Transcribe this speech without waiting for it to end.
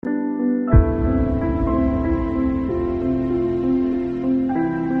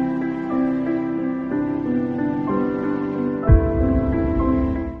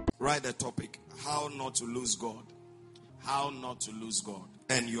the topic, how not to lose God. How not to lose God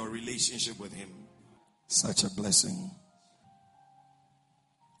and your relationship with him. Such a blessing.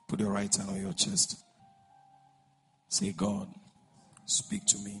 Put your right hand on your chest. Say, God, speak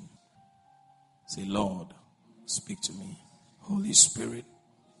to me. Say, Lord, speak to me. Holy Spirit,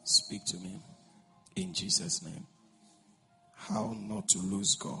 speak to me. In Jesus' name. How not to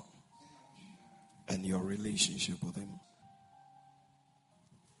lose God and your relationship with him.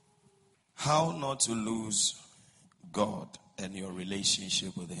 How not to lose God and your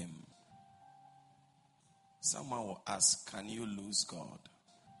relationship with him. Someone will ask, can you lose God?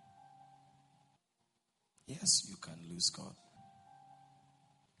 Yes, you can lose God.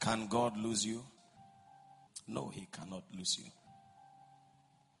 Can God lose you? No, he cannot lose you.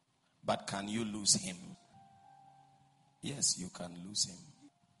 But can you lose him? Yes, you can lose him.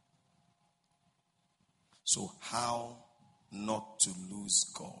 So how not to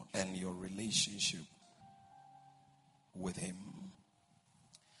lose God and your relationship with him?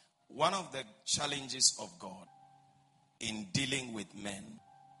 One of the challenges of God in dealing with men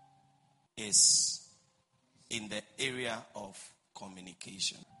is in the area of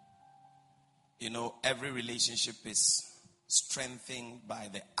communication. You know, every relationship is strengthened by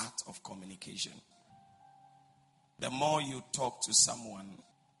the art of communication. The more you talk to someone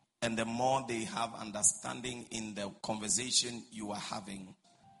and the more they have understanding in the conversation you are having,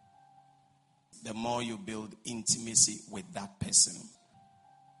 the more you build intimacy with that person.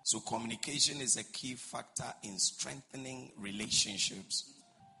 So communication is a key factor in strengthening relationships.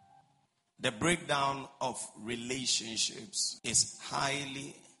 The breakdown of relationships is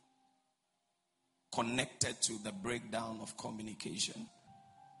highly connected to the breakdown of communication.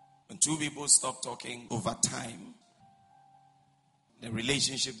 When two people stop talking over time, the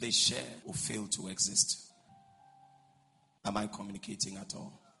relationship they share will fail to exist. Am I communicating at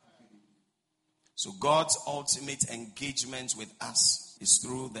all? So God's ultimate engagement with us is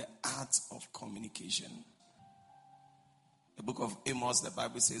through the art of communication. The book of Amos, the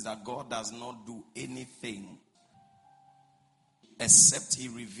Bible says that God does not do anything except he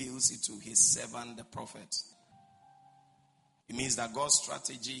reveals it to his servant, the prophet. It means that God's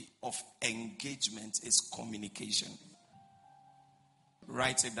strategy of engagement is communication.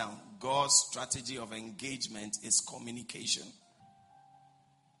 Write it down. God's strategy of engagement is communication.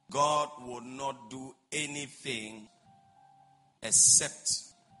 God will not do anything except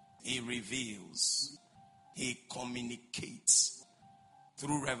he reveals, he communicates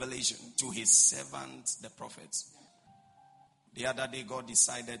through revelation to his servant, the prophets. The other day, God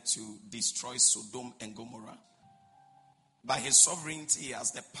decided to destroy Sodom and Gomorrah. By his sovereignty, he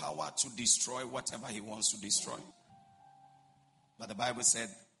has the power to destroy whatever he wants to destroy. But the Bible said,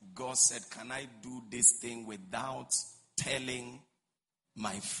 God said, can I do this thing without telling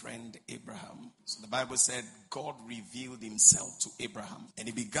my friend Abraham? So the Bible said, God revealed himself to Abraham. And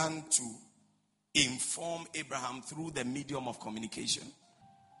he began to inform Abraham through the medium of communication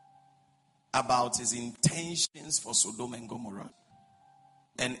about his intentions for Sodom and Gomorrah.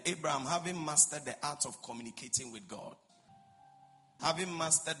 And Abraham, having mastered the art of communicating with God, having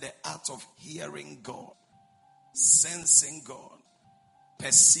mastered the art of hearing God, sensing God,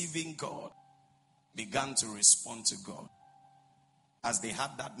 perceiving God, began to respond to God. As they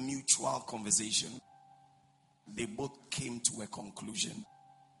had that mutual conversation, they both came to a conclusion.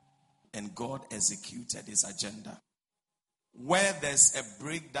 And God executed his agenda. Where there's a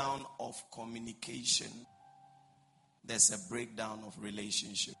breakdown of communication, there's a breakdown of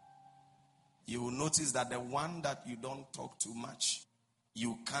relationship. You will notice that the one that you don't talk too much,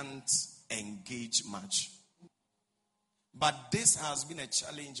 you can't engage much. But this has been a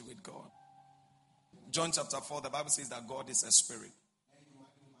challenge with God. John chapter 4, the Bible says that God is a spirit.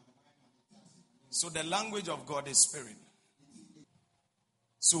 So the language of God is spirit.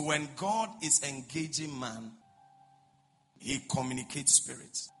 So when God is engaging man, he communicates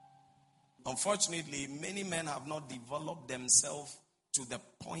spirit. Unfortunately, many men have not developed themselves to the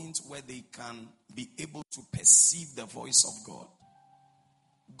point where they can be able to perceive the voice of God.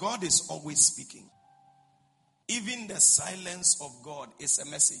 God is always speaking. Even the silence of God is a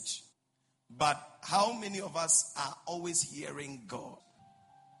message. But how many of us are always hearing God?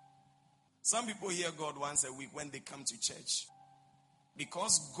 Some people hear God once a week when they come to church.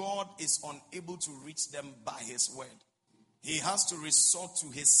 Because God is unable to reach them by his word, he has to resort to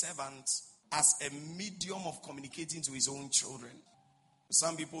his servants as a medium of communicating to his own children.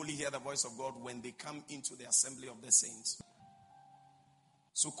 Some people only hear the voice of God when they come into the assembly of the saints.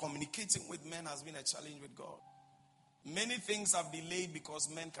 So communicating with men has been a challenge with God. Many things have delayed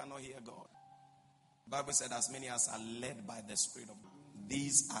because men cannot hear God. The Bible said as many as are led by the Spirit of God,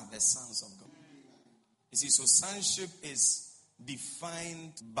 These are the sons of God. You see, so sonship is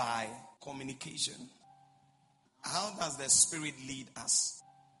defined by communication. How does the Spirit lead us?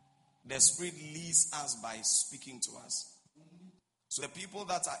 The Spirit leads us by speaking to us. So the people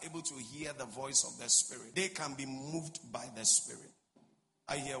that are able to hear the voice of the Spirit, they can be moved by the Spirit.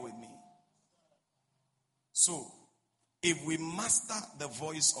 Are you here with me? So, if we master the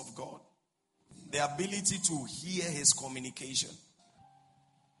voice of God, the ability to hear his communication,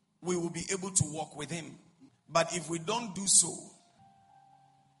 we will be able to walk with him. But if we don't do so,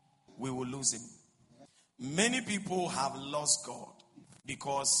 we will lose him. Many people have lost God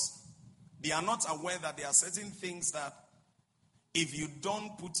because they are not aware that there are certain things that if you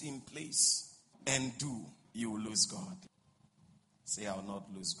don't put in place and do, you will lose God. Say, I will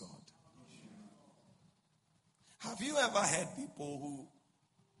not lose God. Have you ever heard people who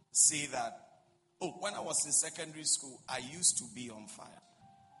say that, oh, when I was in secondary school, I used to be on fire?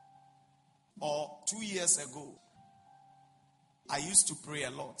 Or 2 years ago, I used to pray a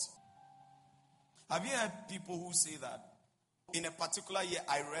lot. Have you heard people who say that in a particular year,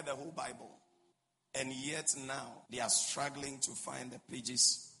 I read the whole Bible, and yet now they are struggling to find the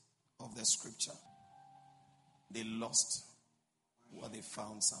pages of the scripture? They lost what they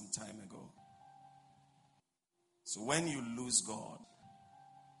found some time ago. So when you lose God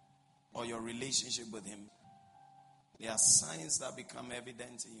or your relationship with him, there are signs that become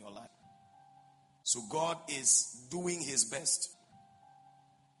evident in your life. So God is doing his best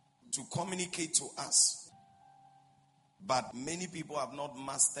to communicate to us. But many people have not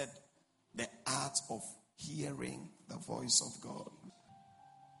mastered the art of hearing the voice of God.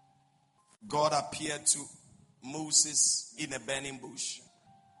 God appeared to Moses in a burning bush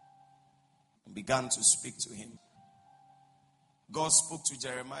and began to speak to him. God spoke to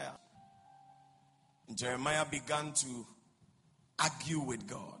Jeremiah. Jeremiah began to argue with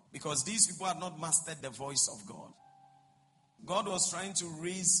God because these people had not mastered the voice of God. God was trying to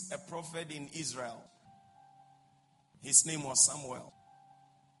raise a prophet in Israel. His name was Samuel.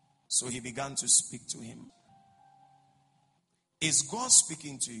 So he began to speak to him. Is God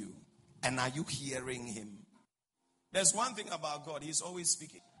speaking to you? And are you hearing him? There's one thing about God. He's always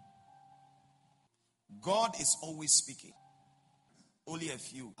speaking. God is always speaking. Only a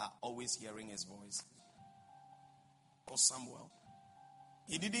few are always hearing his voice. Or Samuel.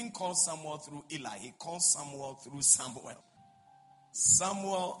 He didn't call Samuel through Eli. He called Samuel through Samuel.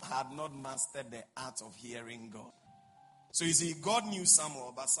 Samuel had not mastered the art of hearing God. So you see, God knew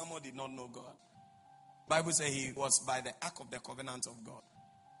Samuel, but Samuel did not know God. The Bible says he was by the ark of the covenant of God.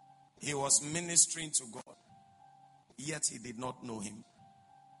 He was ministering to God, yet he did not know him.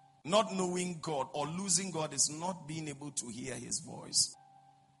 Not knowing God or losing God is not being able to hear his voice.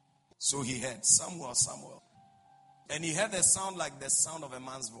 So he heard, Samuel, Samuel. And he heard a sound like the sound of a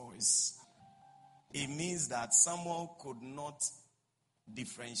man's voice. It means that Samuel could not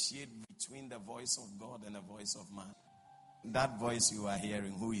differentiate between the voice of God and the voice of man. That voice you are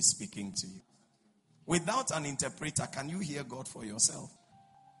hearing, who is speaking to you? Without an interpreter, can you hear God for yourself?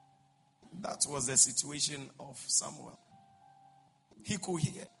 That was the situation of Samuel. He could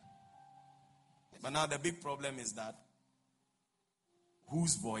hear. But now the big problem is that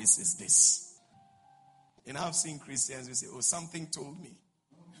whose voice is this? And I've seen Christians who say, oh, something told me.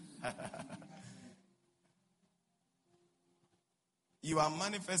 You are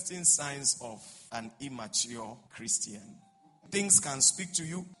manifesting signs of an immature Christian. Things can speak to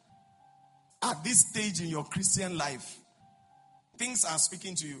you. At this stage in your Christian life, things are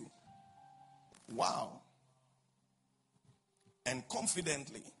speaking to you. Wow. And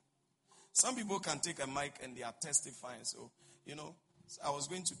confidently. Some people can take a mic and they are testifying. So, I was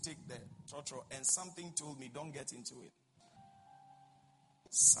going to take the trotro and something told me, don't get into it.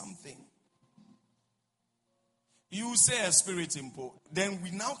 Something. You say a spirit imposed. Then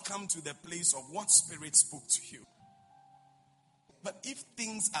we now come to the place of what spirit spoke to you. But if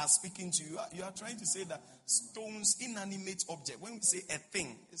things are speaking to you, you are trying to say that stones, inanimate object. When we say a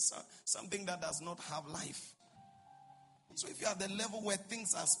thing, it's something that does not have life. So if you are at the level where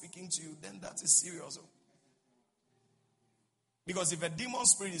things are speaking to you, then that is serious. Because if a demon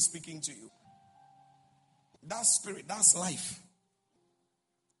spirit is speaking to you, that spirit, that's life.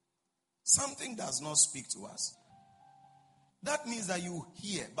 Something does not speak to us. That means that you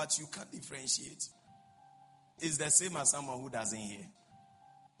hear, but you can't differentiate. It's the same as someone who doesn't hear.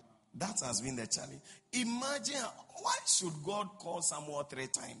 That has been the challenge. Imagine, why should God call Samuel 3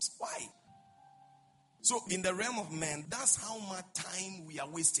 times? Why? So in the realm of men, that's how much time we are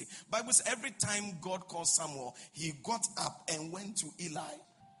wasting. Bible says every time God called Samuel, he got up and went to Eli.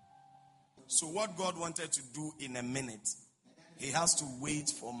 So what God wanted to do in a minute, He has to wait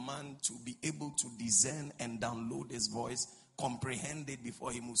for man to be able to discern and download his voice, comprehend it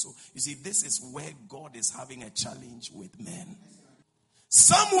before he moves. So, you see, this is where God is having a challenge with men.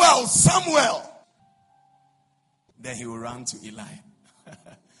 Samuel. Then he will run to Eli.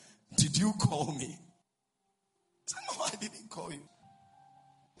 Did you call me? No, I didn't call you.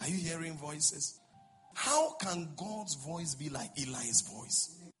 Are you hearing voices? How can God's voice be like Eli's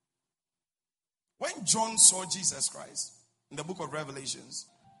voice? When John saw Jesus Christ in the book of Revelations,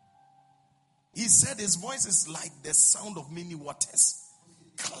 he said his voice is like the sound of many waters.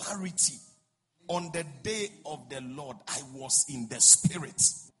 Clarity. On the day of the Lord, I was in the spirit.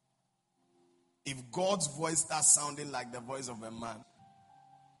 If God's voice starts sounding like the voice of a man,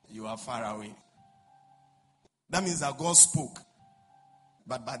 you are far away. That means that God spoke.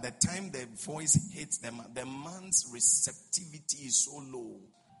 But by the time the voice hits the man's receptivity is so low.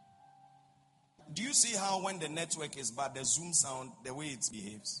 Do you see how when the network is bad, the Zoom sound, the way it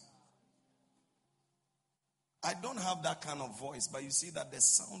behaves? I don't have that kind of voice, but you see that the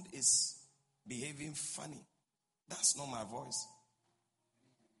sound is behaving funny. That's not my voice.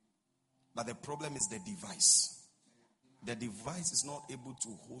 But the problem is the device. The device is not able to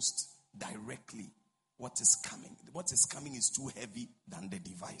host directly what is coming. What is coming is too heavy than the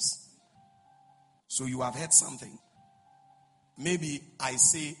device. So you have heard something. Maybe I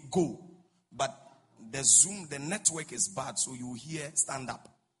say go, but the network is bad, so you hear stand up.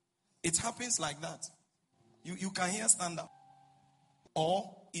 It happens like that. You can hear stand up.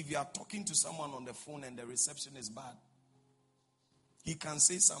 Or if you are talking to someone on the phone and the reception is bad, he can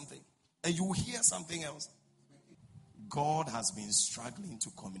say something and you hear something else. God has been struggling to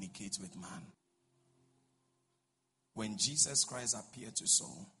communicate with man. When Jesus Christ appeared to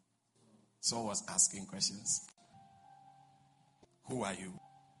Saul, Saul was asking questions. Who are you?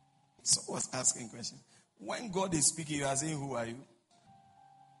 Saul was asking questions. When God is speaking, you are saying, who are you?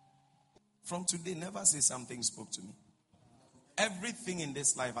 From today, never say something spoke to me. Everything in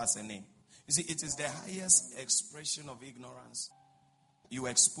this life has a name. You see, it is the highest expression of ignorance. You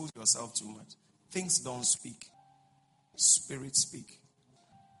expose yourself too much. Things don't speak. Spirits speak.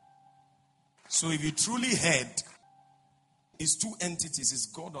 So if you truly heard, it's two entities. It's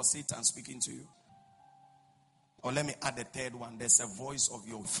God or Satan speaking to you. Or let me add the third one. There's a voice of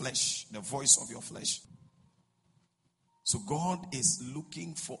your flesh. The voice of your flesh. So God is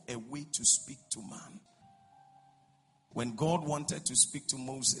looking for a way to speak to man. When God wanted to speak to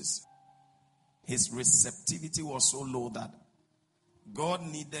Moses, his receptivity was so low that God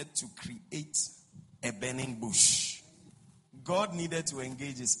needed to create a burning bush. God needed to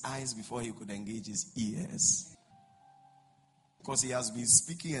engage his eyes before he could engage his ears. Because he has been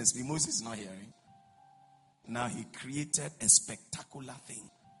speaking and speaking. Moses is not hearing. Now he created a spectacular thing.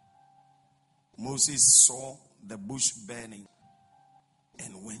 Moses saw the bush burning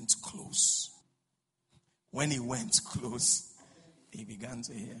and went close. When he went close, he began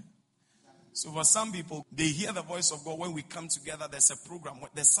to hear. So for some people, they hear the voice of God. When we come together, there's a program.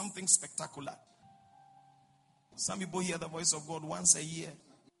 There's something spectacular. Some people hear the voice of God once a year.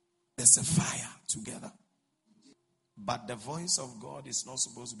 There's a fire together. But the voice of God is not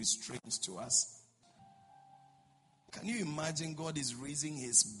supposed to be strange to us. Can you imagine God is raising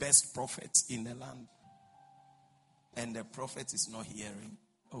his best prophet in the land? And the prophet is not hearing.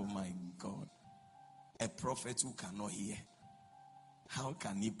 Oh my God. A prophet who cannot hear. How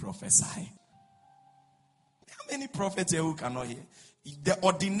can he prophesy? How many prophets here who cannot hear? The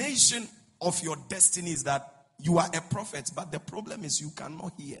ordination of your destiny is that you are a prophet, but the problem is you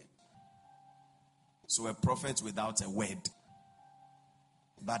cannot hear. So a prophet without a word.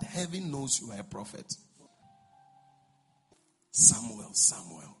 But heaven knows you are a prophet. Samuel.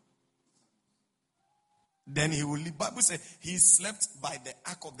 Then he will leave. Bible says he slept by the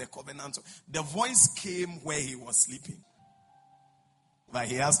ark of the covenant. The voice came where he was sleeping. But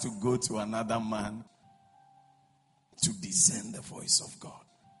he has to go to another man to discern the voice of God.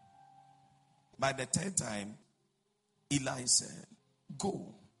 By the third time, Eli said,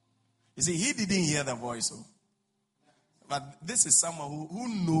 go. You see, he didn't hear the voice. But this is someone who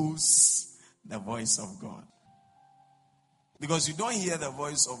knows the voice of God. Because you don't hear the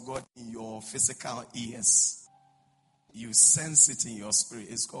voice of God in your physical ears. You sense it in your spirit.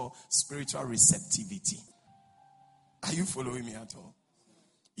 It's called spiritual receptivity. Are you following me at all?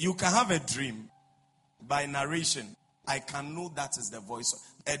 You can have a dream by narration. I can know that is the voice.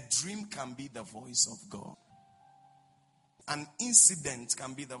 A dream can be the voice of God. An incident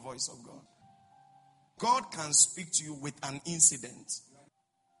can be the voice of God. God can speak to you with an incident.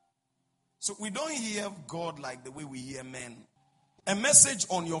 So we don't hear God like the way we hear men. A message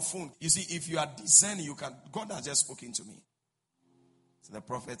on your phone. You see, if you are discerning, God has just spoken to me. So the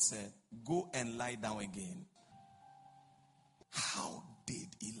prophet said, go and lie down again. How did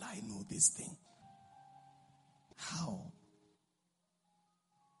Eli know this thing? How?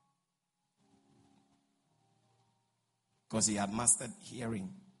 Because he had mastered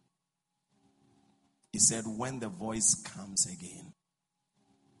hearing. He said, when the voice comes again.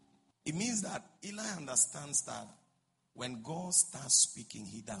 It means that Eli understands that when God starts speaking,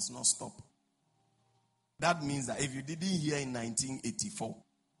 he does not stop. That means that if you didn't hear in 1984,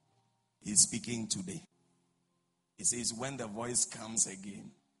 he's speaking today. He says, when the voice comes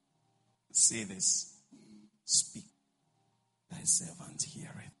again, say this, speak, thy servant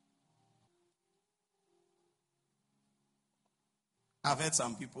heareth. I've heard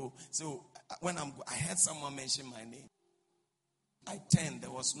some people, so when I heard someone mention my name, I turned,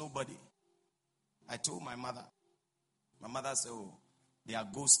 there was nobody. I told my mother. My mother said, oh, there are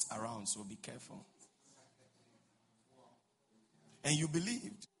ghosts around, so be careful. And you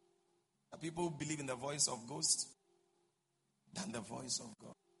believed that people believe in the voice of ghosts than the voice of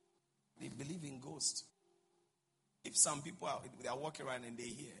God. They believe in ghosts. If some people they are walking around and they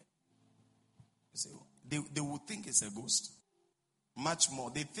hear, they will think it's a ghost. Much more.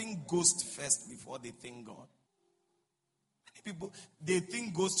 They think ghost first before they think God. Many people, they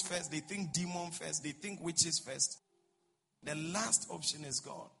think ghost first, they think demon first, they think witches first. The last option is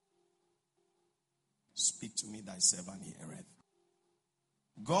God. Speak to me, thy servant heareth.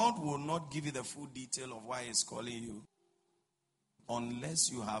 God will not give you the full detail of why he's calling you unless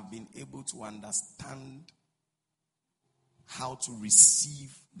you have been able to understand how to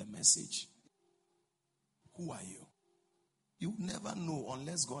receive the message. Who are you? You never know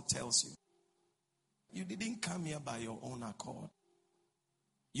unless God tells you. You didn't come here by your own accord.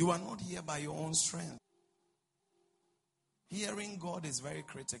 You are not here by your own strength. Hearing God is very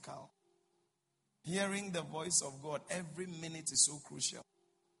critical. Hearing the voice of God every minute is so crucial.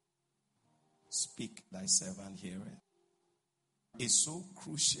 Speak, thy servant heareth. Is so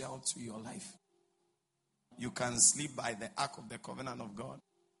crucial to your life. You can sleep by the ark of the covenant of God.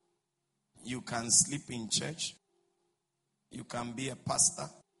 You can sleep in church. You can be a pastor.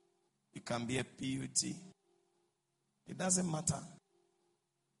 You can be a PUT. It doesn't matter.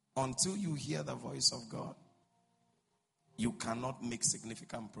 Until you hear the voice of God, you cannot make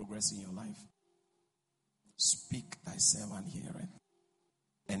significant progress in your life. Speak, thy servant heareth.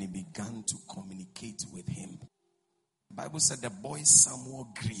 And he began to communicate with him. The Bible said the boy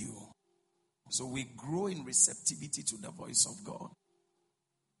Samuel grew. So we grow in receptivity to the voice of God.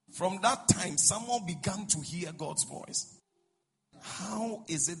 From that time, Samuel began to hear God's voice. How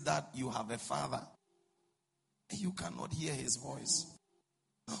is it that you have a father and you cannot hear his voice?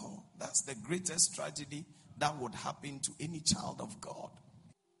 Oh, that's the greatest tragedy that would happen to any child of God.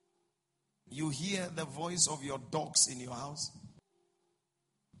 You hear the voice of your dogs in your house,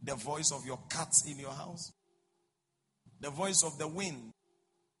 the voice of your cats in your house, the voice of the wind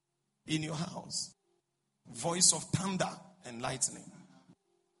in your house, voice of thunder and lightning.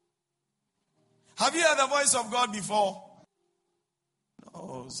 Have you heard the voice of God before?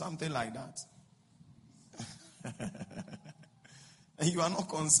 No, something like that. And you are not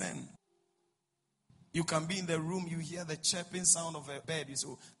concerned. You can be in the room, you hear the chirping sound of a bird. You say,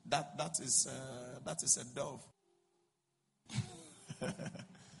 that is a dove.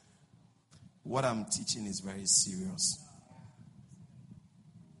 What I'm teaching is very serious.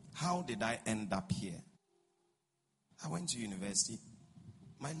 How did I end up here? I went to university.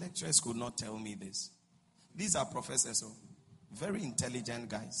 My lecturers could not tell me this. These are professors, very intelligent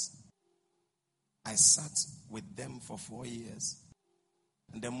guys. I sat with them for 4 years.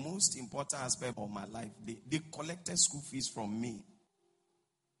 And the most important aspect of my life, they collected school fees from me.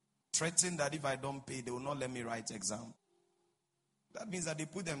 Threatening that if I don't pay, they will not let me write exam. That means that they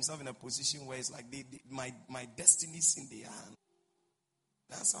put themselves in a position where it's like my destiny is in their hand.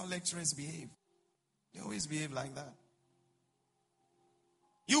 That's how lecturers behave. They always behave like that.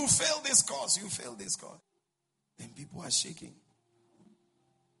 You fail this course, you fail this course. Then people are shaking.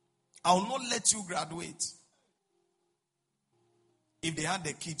 I will not let you graduate. If they had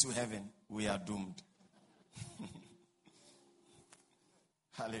the key to heaven, we are doomed.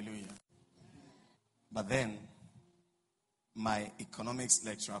 Hallelujah. But then, my economics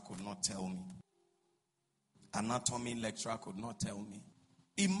lecturer could not tell me. Anatomy lecturer could not tell me.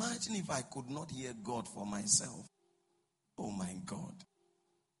 Imagine if I could not hear God for myself. Oh my God.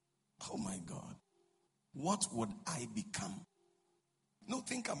 Oh my God. What would I become? No,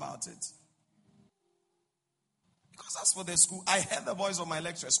 think about it. Because as for the school, I heard the voice of my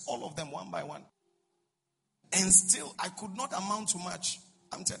lecturers, all of them one by one. And still, I could not amount to much.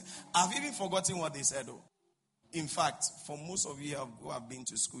 I'm telling you, I've even forgotten what they said. In fact, for most of you who have been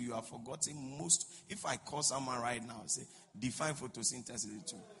to school, you have forgotten most. If I call someone right now, say, define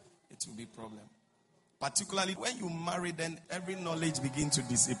photosynthesis, it will be a problem. Particularly when you marry, then every knowledge begins to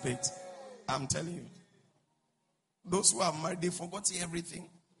dissipate. I'm telling you. Those who are married, they've forgotten everything.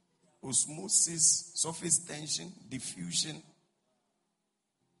 Osmosis, surface tension, diffusion.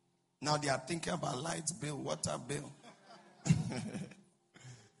 Now they are thinking about light bill, water bill.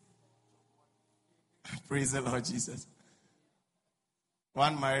 Praise the Lord Jesus.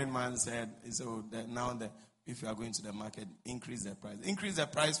 One married man said, so if you are going to the market, increase the price. Increase the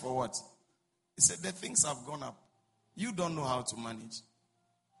price for what? He said, the things have gone up. You don't know how to manage.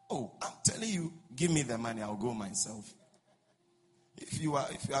 Oh, I'm telling you, give me the money, I'll go myself. If you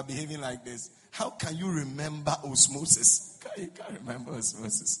are behaving like this, how can you remember osmosis? You can't remember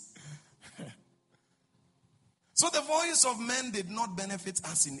osmosis. So the voice of men did not benefit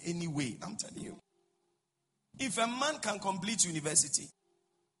us in any way. I'm telling you. If a man can complete university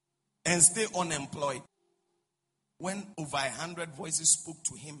and stay unemployed, when over 100 voices spoke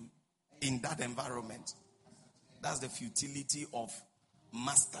to him in that environment, that's the futility of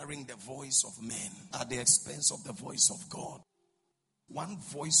mastering the voice of men at the expense of the voice of God. One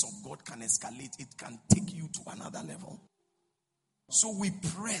voice of God can escalate. It can take you to another level. So we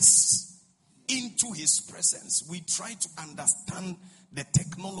press into his presence. We try to understand the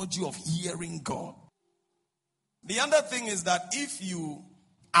technology of hearing God. The other thing is that if you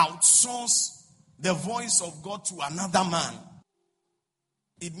outsource the voice of God to another man,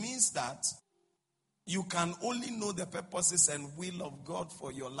 it means that you can only know the purposes and will of God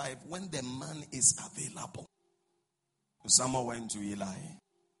for your life when the man is available. Someone went to Eli.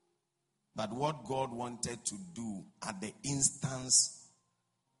 But what God wanted to do at the instance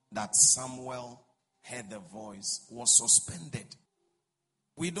that Samuel heard the voice was suspended.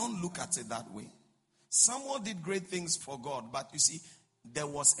 We don't look at it that way. Samuel did great things for God, but you see, there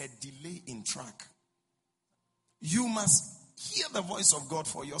was a delay in track. You must hear the voice of God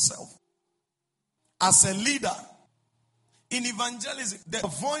for yourself. As a leader, in evangelism, the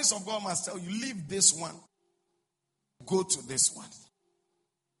voice of God must tell you, leave this one, go to this one.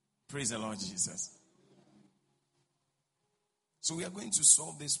 Praise the Lord Jesus. So we are going to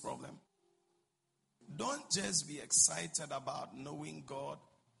solve this problem. Don't just be excited about knowing God,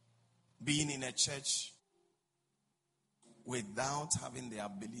 being in a church without having the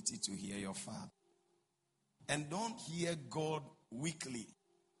ability to hear your Father. And don't hear God weekly.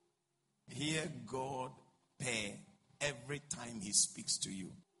 Hear God per every time he speaks to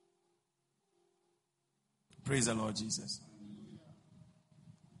you. Praise the Lord Jesus.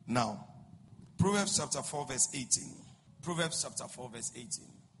 Now, Proverbs chapter 4 verse 18. Proverbs chapter 4 verse 18.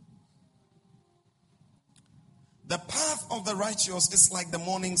 The path of the righteous is like the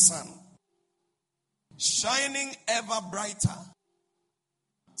morning sun, shining ever brighter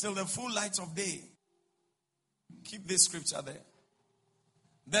till the full light of day. Keep this scripture there.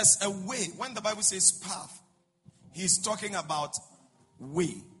 There's a way. When the Bible says path, he's talking about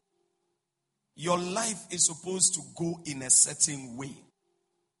way. Your life is supposed to go in a certain way.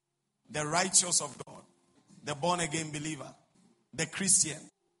 The righteous of God, the born again believer, the Christian,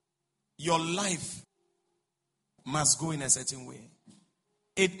 your life must go in a certain way.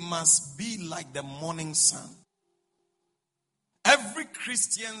 It must be like the morning sun. Every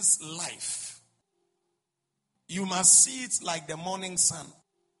Christian's life, you must see it like the morning sun.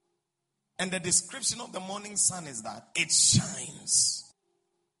 And the description of the morning sun is that it shines.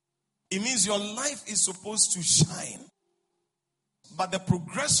 It means your life is supposed to shine. But the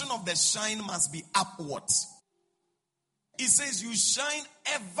progression of the shine must be upwards. It says you shine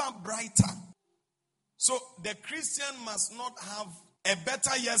ever brighter. So the Christian must not have a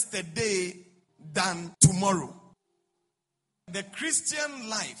better yesterday than tomorrow. The Christian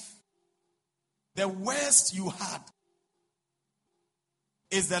life, the worst you had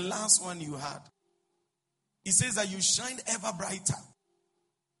is the last one you had. It says that you shine ever brighter.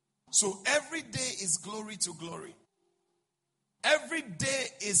 So every day is glory to glory. Every day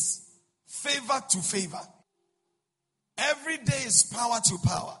is favor to favor. Every day is power to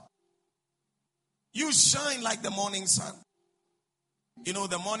power. You shine like the morning sun. You know,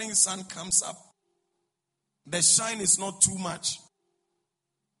 the morning sun comes up. The shine is not too much.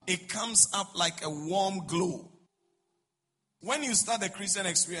 It comes up like a warm glow. When you start the Christian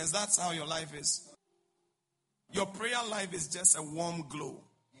experience, that's how your life is. Your prayer life is just a warm glow.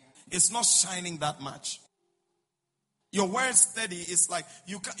 It's not shining that much. Your word study is like,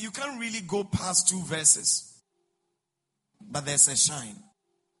 you can't really go past 2 verses. But there's a shine.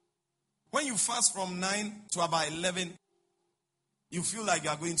 When you fast from 9 to about 11, you feel like you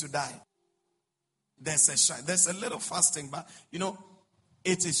are going to die. There's a shine. There's a little fasting, but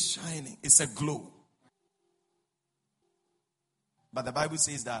it is shining. It's a glow. But the Bible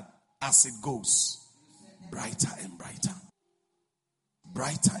says that as it goes, brighter and brighter.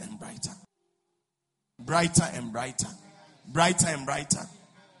 Brighter and brighter. Brighter and brighter. Brighter and brighter.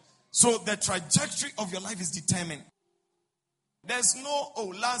 So the trajectory of your life is determined. There's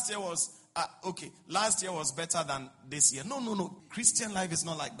no, last year was, last year was better than this year. No. Christian life is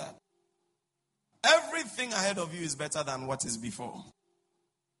not like that. Everything ahead of you is better than what is before.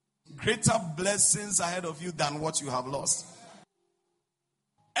 Greater blessings ahead of you than what you have lost.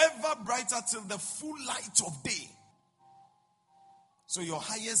 Ever brighter till the full light of day. So your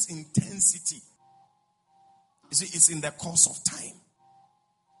highest intensity, you see, it's in the course of time.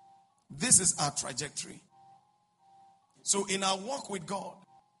 This is our trajectory. So in our walk with God,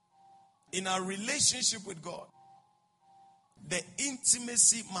 in our relationship with God, the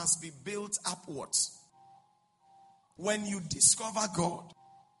intimacy must be built upwards. When you discover God,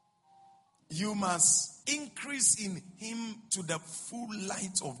 you must increase in Him to the full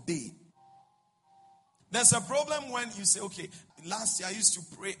light of day. There's a problem when you say, okay, last year I used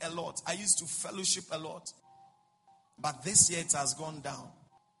to pray a lot. I used to fellowship a lot. But this year it has gone down.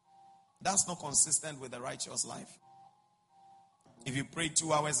 That's not consistent with the righteous life. If you prayed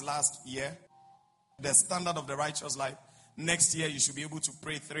 2 hours last year, the standard of the righteous life, next year you should be able to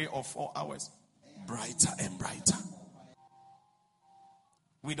pray 3 or 4 hours. Brighter and brighter.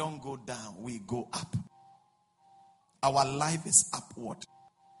 We don't go down, we go up. Our life is upward.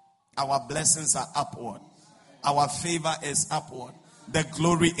 Our blessings are upward. Our favor is upward. The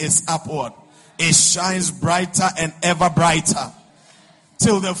glory is upward. It shines brighter and ever brighter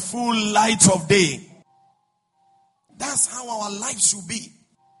till the full light of day. That's how our life should be.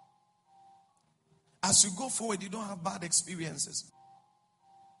 As you go forward, you don't have bad experiences.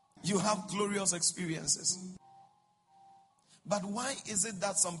 You have glorious experiences. But why is it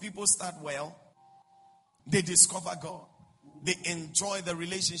that some people start well? They discover God. They enjoy the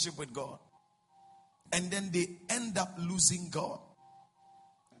relationship with God. And then they end up losing God.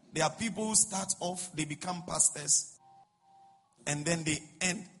 There are people who start off, they become pastors. And then they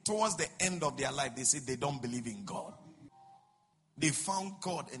end, towards the end of their life, they say they don't believe in God. They found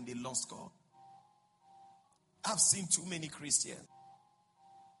God and they lost God. I've seen too many Christians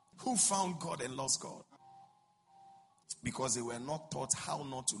who found God and lost God because they were not taught how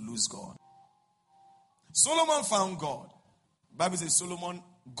not to lose God. Solomon found God. The Bible says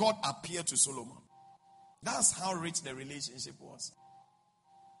God appeared to Solomon. That's how rich the relationship was.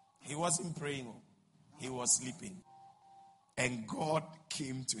 He wasn't praying. He was sleeping. And God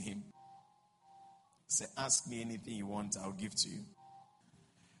came to him. Said, ask me anything you want, I'll give to you.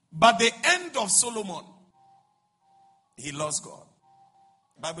 But the end of Solomon, he lost God.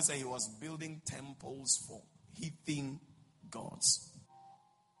 The Bible says he was building temples for heathen gods.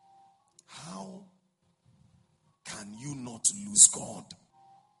 How can you not lose God?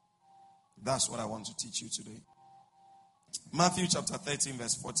 That's what I want to teach you today. Matthew chapter 13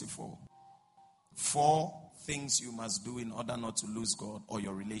 verse 44. 4 things you must do in order not to lose God or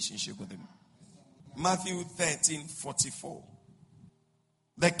your relationship with Him. Matthew 13 44.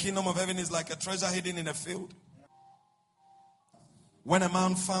 The kingdom of heaven is like a treasure hidden in a field. When a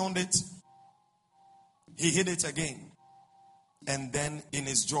man found it, he hid it again. And then in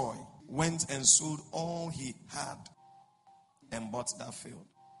his joy, went and sold all he had and bought that field.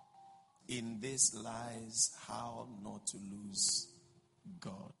 In this lies how not to lose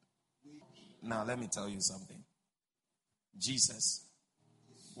God. Now let me tell you something. Jesus,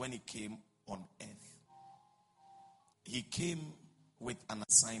 when he came on earth, he came with an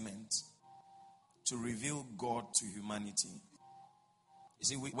assignment to reveal God to humanity. You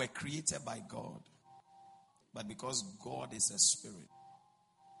see, we were created by God. But because God is a spirit,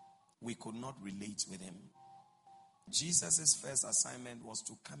 we could not relate with him. Jesus' first assignment was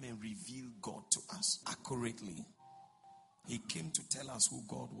to come and reveal God to us accurately. He came to tell us who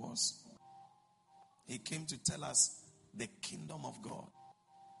God was. He came to tell us the kingdom of God,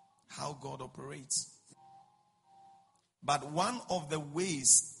 how God operates. But one of the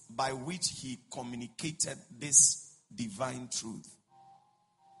ways by which he communicated this divine truth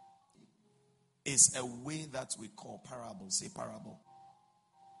is a way that we call parable. Say parable.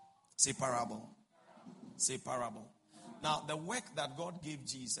 Say parable. Say parable. Now, the work that God gave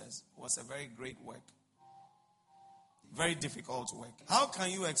Jesus was a very great work. Very difficult work. How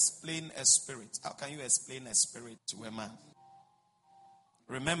can you explain a spirit? How can you explain a spirit to a man?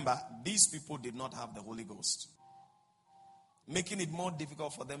 Remember, these people did not have the Holy Ghost, making it more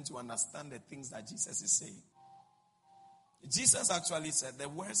difficult for them to understand the things that Jesus is saying. Jesus actually said, the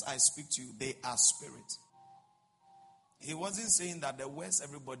words I speak to you, they are spirit. He wasn't saying that the words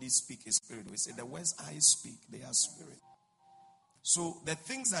everybody speak is spirit. We say the words I speak, they are spirit. So the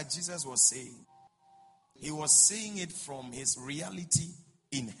things that Jesus was saying, he was saying it from his reality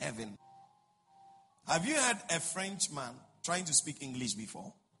in heaven. Have you heard a Frenchman trying to speak English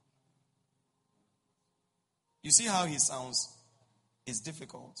before? You see how he sounds? It's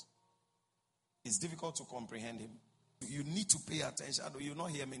difficult. It's difficult to comprehend him. You need to pay attention. You will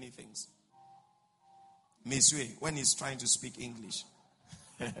not hear many things. Monsieur, when he's trying to speak English.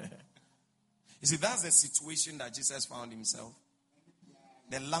 You see, that's the situation that Jesus found himself.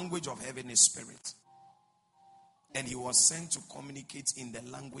 The language of heaven is spirit. And he was sent to communicate in the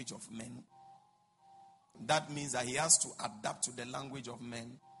language of men. That means that he has to adapt to the language of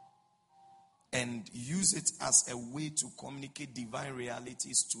men and use it as a way to communicate divine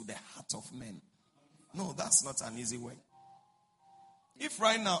realities to the heart of men. No, that's not an easy way. If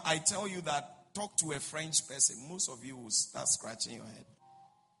right now I tell you that talk to a French person, most of you will start scratching your head.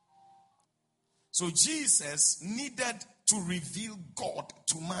 So Jesus needed to reveal God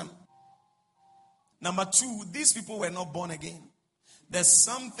to man. Number two, these people were not born again. There's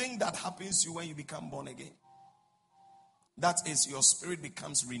something that happens to you when you become born again. That is, your spirit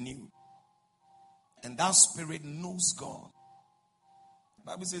becomes renewed. And that spirit knows God.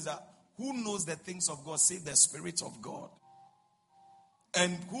 The Bible says that who knows the things of God save the spirit of God.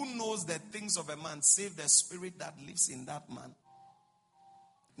 And who knows the things of a man save the spirit that lives in that man.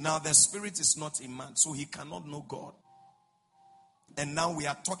 Now the spirit is not in man, so he cannot know God. And now we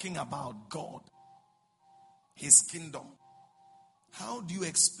are talking about God, his kingdom. How do you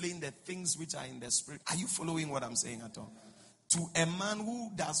explain the things which are in the spirit? Are you following what I'm saying at all? To a man who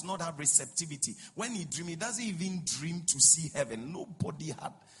does not have receptivity. When he dreams, he doesn't even dream to see heaven. Nobody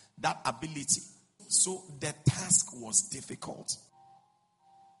had that ability. So the task was difficult.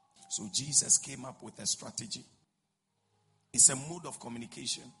 So Jesus came up with a strategy. It's a mode of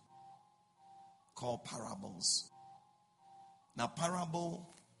communication called parables. Now,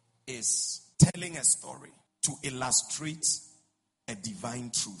 parable is telling a story to illustrate a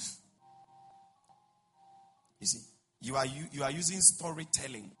divine truth. You see, you are using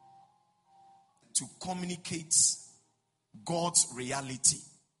storytelling to communicate God's reality.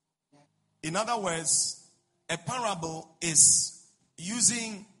 In other words, a parable is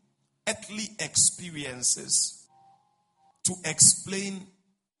using earthly experiences to explain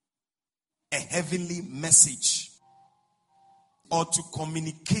a heavenly message or to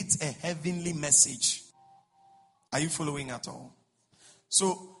communicate a heavenly message. Are you following at all?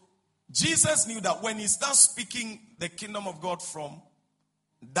 So, Jesus knew that when he starts speaking the kingdom of God from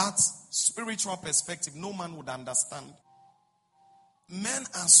that spiritual perspective, no man would understand. Men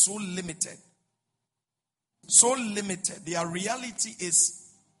are so limited. So limited. Their reality is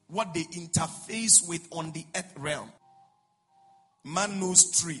what they interface with on the earth realm. Man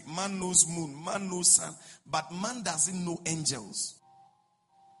knows tree, man knows moon, man knows sun, but man doesn't know angels.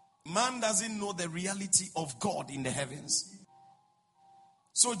 Man doesn't know the reality of God in the heavens.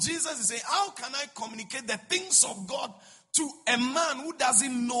 So Jesus is saying, how can I communicate the things of God to a man who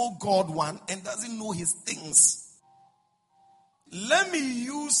doesn't know God, one, and doesn't know his things? Let me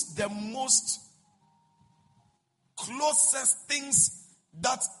use the most closest things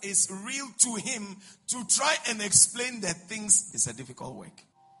that is real to him to try and explain the things. It's a difficult work.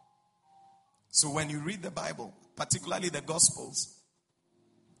 So when you read the Bible, particularly the Gospels,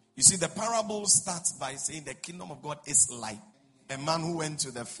 you see the parable starts by saying the kingdom of God is like a man who went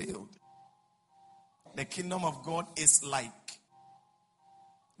to the field. The kingdom of God is like.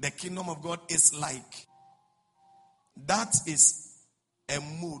 The kingdom of God is like. That is a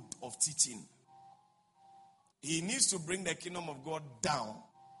mode of teaching. He needs to bring the kingdom of God down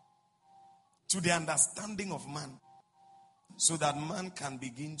to the understanding of man so that man can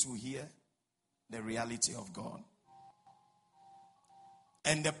begin to hear the reality of God.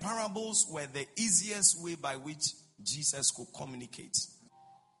 And the parables were the easiest way by which Jesus could communicate.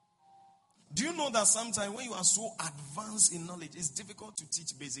 Do you know that sometimes when you are so advanced in knowledge, it's difficult to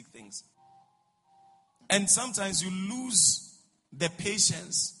teach basic things? And sometimes you lose the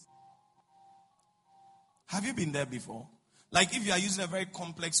patience. Have you been there before? Like if you are using a very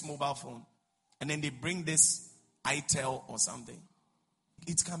complex mobile phone and then they bring this itel or something,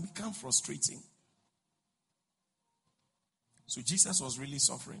 it can become frustrating. So Jesus was really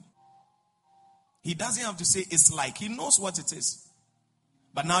suffering. He doesn't have to say it's like. He knows what it is.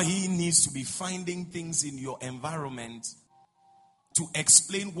 But now he needs to be finding things in your environment to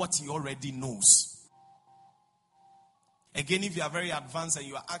explain what he already knows. Again, if you are very advanced and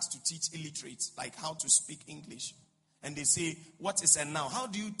you are asked to teach illiterates like how to speak English, and they say, what is a noun? How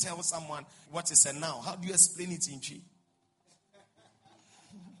do you tell someone what is a noun? How do you explain it in Chi?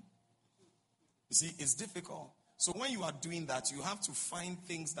 You see, it's difficult. So when you are doing that, you have to find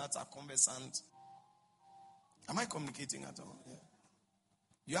things that are conversant. Am I communicating at all? Yeah.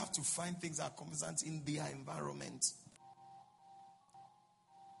 You have to find things that are conversant in their environment.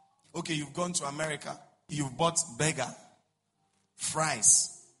 Okay, you've gone to America. You've bought burger,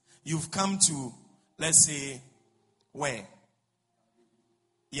 fries. You've come to, let's say, where?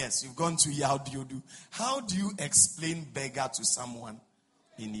 Yes, you've gone to Yaodiodu. How do you explain burger to someone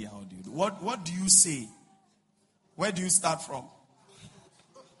in Yaodiodu? What do you say? Where do you start from?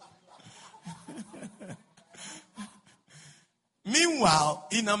 Meanwhile,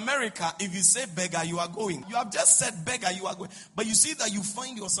 in America, if you say beggar, you are going. You have just said beggar, you are going. But you see that you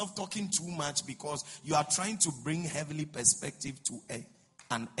find yourself talking too much because you are trying to bring heavenly perspective to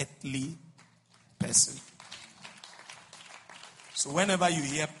an earthly person. So whenever you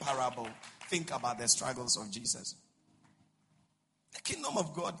hear parable, think about the struggles of Jesus. The kingdom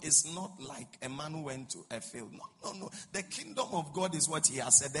of God is not like a man who went to a field. No. The kingdom of God is what he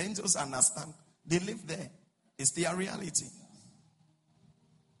has said. The angels understand. They live there. It's their reality.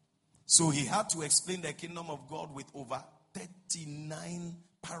 So he had to explain the kingdom of God with over 39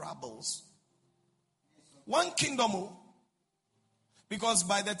 parables. One kingdom. Because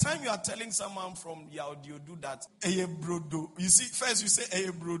by the time you are telling someone from Yaodiodu that brodo, you see, first you say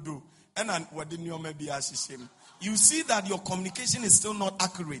brodo, and then you see that your communication is still not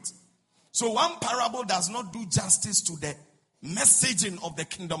accurate. So one parable does not do justice to the messaging of the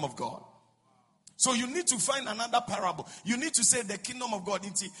kingdom of God. So you need to find another parable. You need to say the kingdom of God.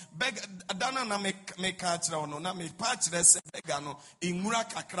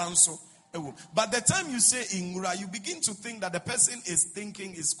 But the time you say ingura, you begin to think that the person is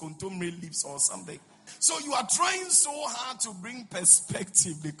thinking is contumely leaves or something. So you are trying so hard to bring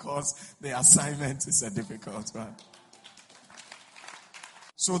perspective because the assignment is a difficult one.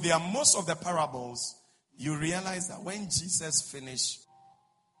 So there are most of the parables, you realize that when Jesus finished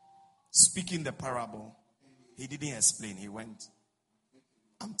speaking the parable, he didn't explain, he went.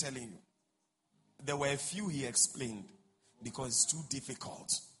 I'm telling you. There were a few he explained because it's too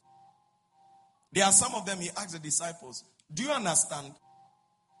difficult. There are some of them he asked the disciples, do you understand?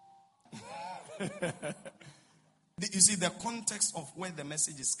 You see, the context of where the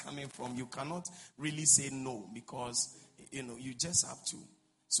message is coming from, you cannot really say no because, you just have to.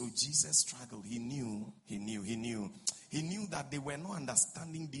 So Jesus struggled. He knew that they were not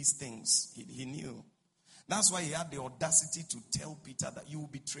understanding these things. He knew. That's why he had the audacity to tell Peter that you will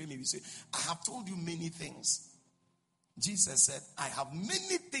betray me. He said, I have told you many things. Jesus said, I have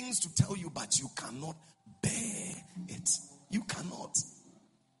many things to tell you, but you cannot bear it. You cannot.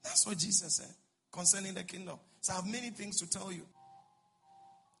 That's what Jesus said concerning the kingdom. So I have many things to tell you.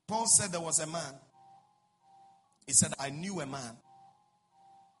 Paul said there was a man. He said, I knew a man,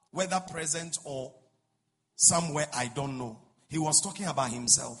 whether present or somewhere I don't know. He was talking about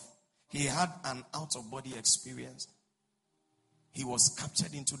himself. He had an out-of-body experience. He was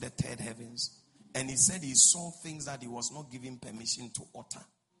captured into the third heavens. And he said he saw things that he was not given permission to utter.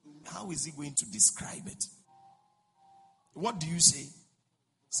 How is he going to describe it? What do you say?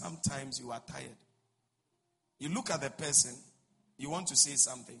 Sometimes you are tired. You look at the person, you want to say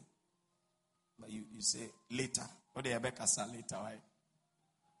something, but you say later. Or the Rebecca said later, right?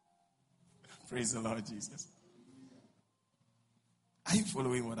 Praise the Lord Jesus. Are you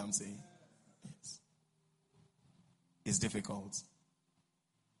following what I'm saying? Yes. It's difficult.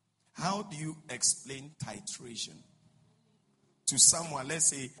 How do you explain titration to someone? Let's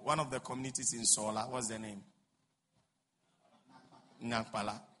say one of the communities in Sola. What's their name?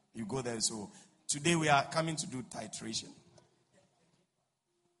 Nakpala. You go there. So today we are coming to do titration.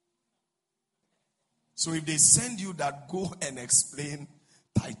 So if they send you that, go and explain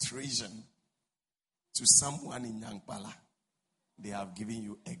titration to someone in Yankpala, they have given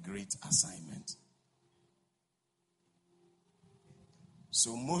you a great assignment.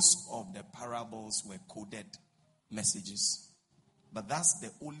 So most of the parables were coded messages. But that's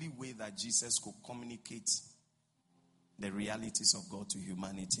the only way that Jesus could communicate the realities of God to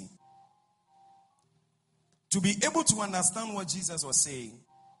humanity. To be able to understand what Jesus was saying,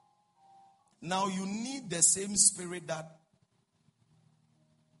 now you need the same spirit that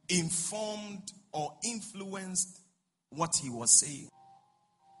informed or influenced what he was saying.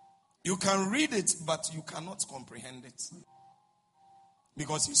 You can read it, but you cannot comprehend it.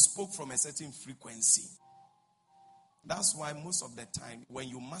 Because he spoke from a certain frequency. That's why most of the time, when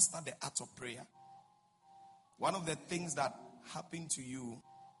you master the art of prayer, one of the things that happen to you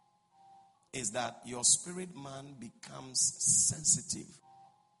is that your spirit man becomes sensitive.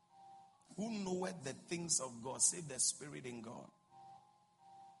 Who knoweth the things of God, save the spirit in God.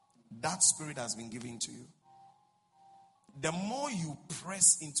 That spirit has been given to you. The more you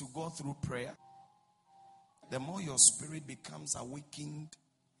press into God through prayer, the more your spirit becomes awakened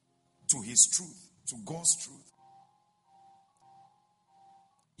to his truth, to God's truth.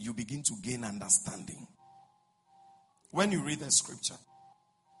 You begin to gain understanding. When you read the scripture,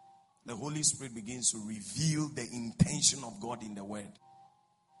 the Holy Spirit begins to reveal the intention of God in the word.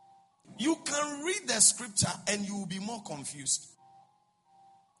 You can read the scripture and you will be more confused.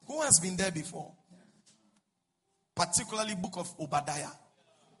 Who has been there before? Particularly book of Obadiah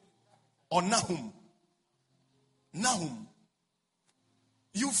or Nahum. Nahum.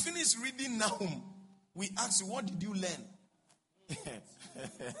 You finish reading Nahum. We ask you, what did you learn?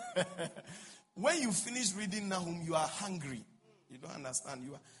 When you finish reading Nahum, you are hungry. You don't understand.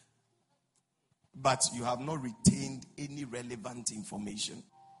 But you have not retained any relevant information.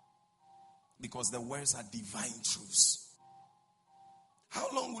 Because the words are divine truths. How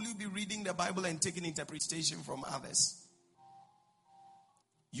long will you be reading the Bible and taking interpretation from others?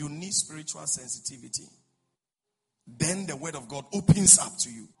 You need spiritual sensitivity. Then the word of God opens up to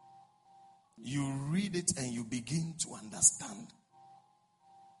you. You read it and you begin to understand.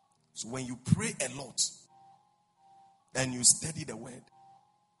 So when you pray a lot and you study the word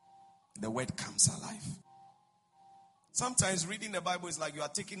comes alive. Sometimes reading the Bible is like you are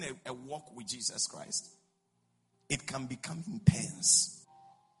taking a walk with Jesus Christ. It can become intense.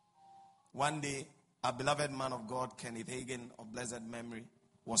 One day, a beloved man of God, Kenneth Hagin of blessed memory,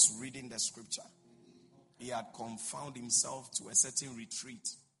 was reading the scripture. He had confined himself to a certain retreat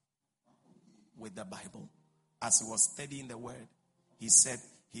with the Bible. As he was studying the word, he said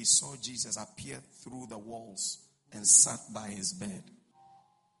he saw Jesus appear through the walls and sat by his bed.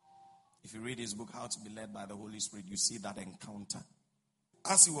 If you read his book, How to Be Led by the Holy Spirit, you see that encounter.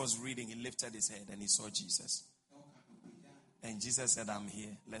 As he was reading, he lifted his head and he saw Jesus. And Jesus said, I'm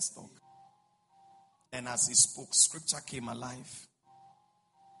here, let's talk. And as he spoke, scripture came alive.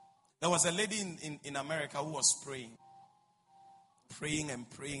 There was a lady in America who was praying. Praying and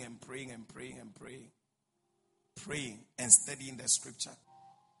praying and praying and praying and praying. Praying and studying the scripture.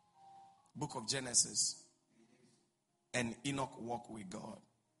 Book of Genesis. And Enoch walked with God.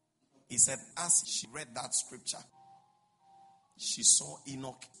 He said, as she read that scripture, she saw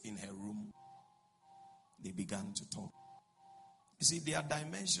Enoch in her room. They began to talk. You see, there are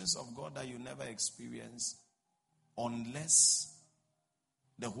dimensions of God that you never experience unless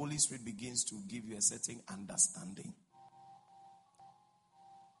the Holy Spirit begins to give you a certain understanding.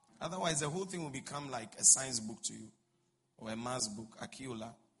 Otherwise, the whole thing will become like a science book to you, or a maths book,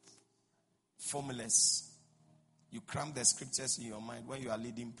 Akiola, formulas. You cram the scriptures in your mind. When you are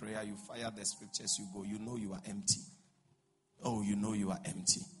leading prayer, you fire the scriptures, you go. You know you are empty. Oh, you know you are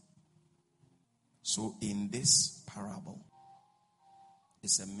empty. So in this parable,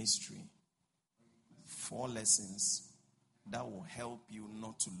 it's a mystery. 4 lessons that will help you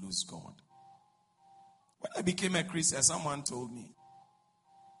not to lose God. When I became a Christian, someone told me,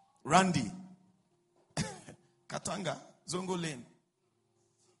 Randy, Katanga, Zongo Lane.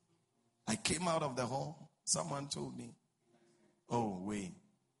 I came out of the hall. Someone told me, oh, wait.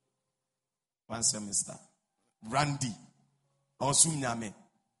 1 semester. Randy. Osumnyame.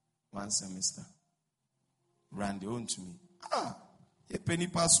 1 semester. Randy, own to me. A penny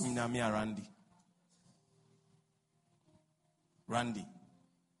pass Sumnyame Randy. Randy.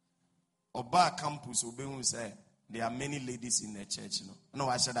 Oba campus, Obe say, there are many ladies in the church. No,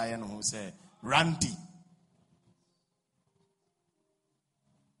 I said I know who say, Randy.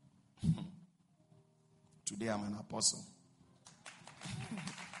 Today I'm an apostle.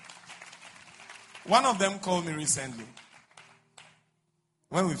 One of them called me recently.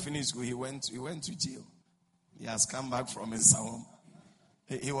 When we finished school, he went to jail. He has come back from his home.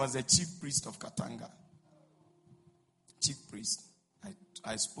 He was the chief priest of Katanga. Chief priest.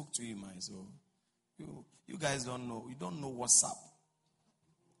 I spoke to him. I said, you guys don't know. You don't know WhatsApp.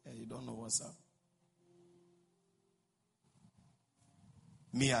 Yeah, you don't know WhatsApp.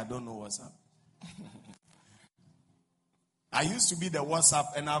 Me, I don't know WhatsApp. I used to be the WhatsApp,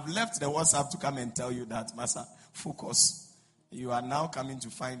 and I've left the WhatsApp to come and tell you that, Master, focus. You are now coming to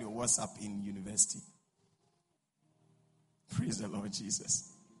find your WhatsApp in university. Praise the Lord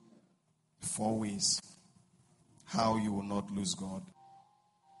Jesus. 4 ways how you will not lose God.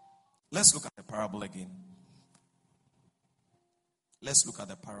 Let's look at the parable again. Let's look at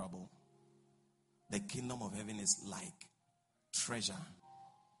the parable. The kingdom of heaven is like treasure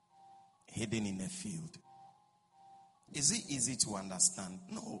hidden in a field. Is it easy to understand?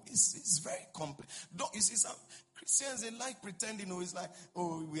 No, it's very complex. Don't you see some Christians, they like pretending, it's like,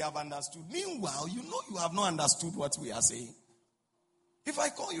 oh, we have understood. Meanwhile, you have not understood what we are saying. If I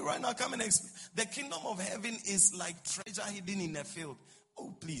call you right now, come and explain. The kingdom of heaven is like treasure hidden in a field.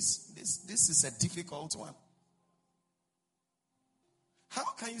 Oh, please, this is a difficult one. How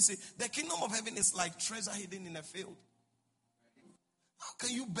can you say the kingdom of heaven is like treasure hidden in a field? How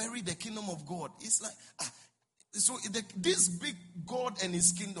can you bury the kingdom of God? It's like, this big God and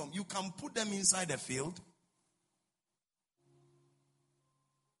his kingdom, you can put them inside a field.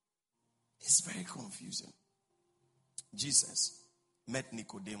 It's very confusing. Jesus met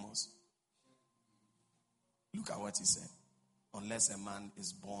Nicodemus. Look at what he said. Unless a man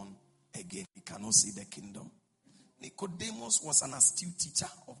is born again, he cannot see the kingdom. Nicodemus was an astute teacher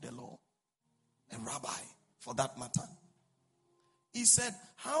of the law, a rabbi for that matter. He said,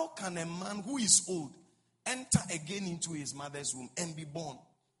 how can a man who is old enter again into his mother's womb and be born?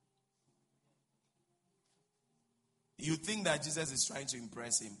 You think that Jesus is trying to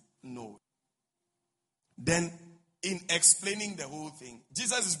impress him? No. Then, in explaining the whole thing,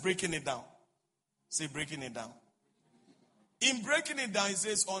 Jesus is breaking it down. Say, breaking it down. In breaking it down, he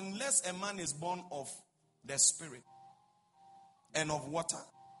says, unless a man is born of the Spirit and of water,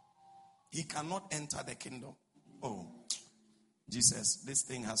 he cannot enter the kingdom. Oh, Jesus, this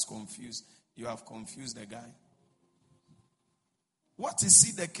thing has confused. You have confused the guy. What is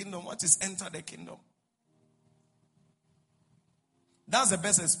see the kingdom? What is enter the kingdom? That's the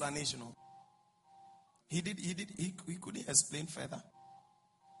best explanation. He couldn't explain further.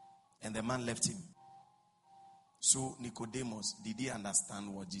 And the man left him. So Nicodemus, did he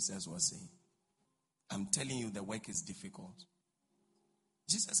understand what Jesus was saying? I'm telling you, the work is difficult.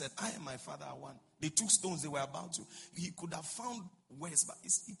 Jesus said, I and my Father are one. They took stones, they were about to. He could have found words, but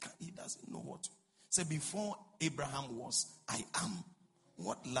he doesn't know what to. Say, before Abraham was, I am.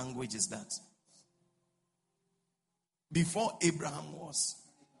 What language is that? Before Abraham was,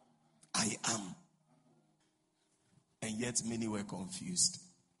 I am. And yet many were confused.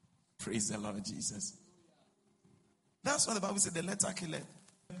 Praise the Lord Jesus. That's what the Bible said, the letter killeth.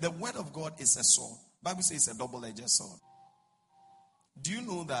 The word of God is a sword. The Bible says it's a double-edged sword. Do you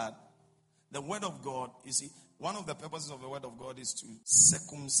know that the word of God, you see, one of the purposes of the word of God is to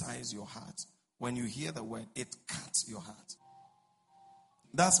circumcise your heart. When you hear the word, it cuts your heart.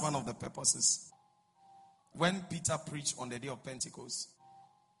 That's one of the purposes. When Peter preached on the day of Pentecost,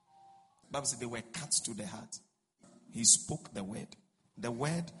 the Bible said they were cut to the heart. He spoke the word. The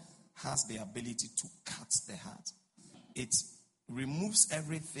word has the ability to cut the heart. It removes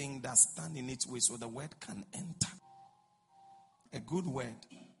everything that stands in its way so the word can enter. A good word,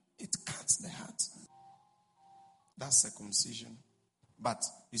 it cuts the heart. That's circumcision. But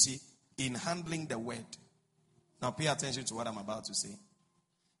you see, in handling the word, now pay attention to what I'm about to say.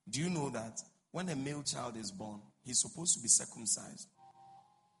 Do you know that when a male child is born, he's supposed to be circumcised?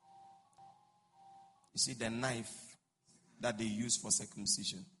 You see, the knife that they use for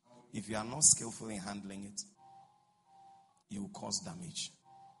circumcision, if you are not skillful in handling it, you will cause damage.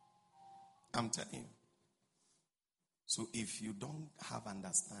 I'm telling you. So if you don't have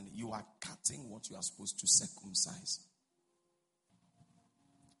understanding, you are cutting what you are supposed to circumcise.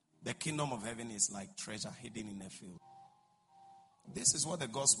 The kingdom of heaven is like treasure hidden in a field. This is what the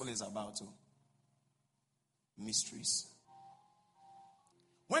gospel is about too. Mysteries.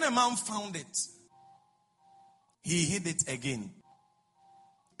 When a man found it, he hid it again.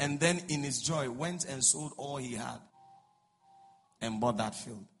 And then in his joy went and sold all he had and bought that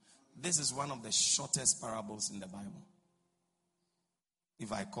field. This is one of the shortest parables in the Bible.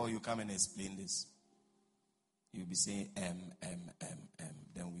 If I call you, come and explain this, you'll be saying,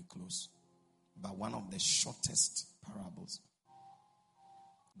 then we close. But one of the shortest parables.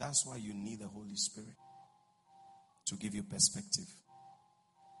 That's why you need the Holy Spirit to give you perspective.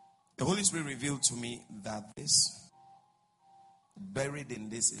 The Holy Spirit revealed to me that buried in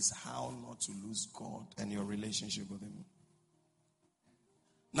this is how not to lose God and your relationship with Him.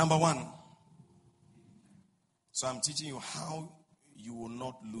 Number one. So I'm teaching you how you will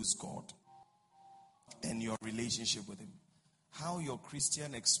not lose God and your relationship with Him. How your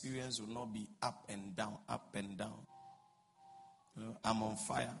Christian experience will not be up and down, up and down. I'm on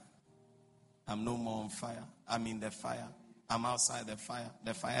fire. I'm no more on fire. I'm in the fire. I'm outside the fire.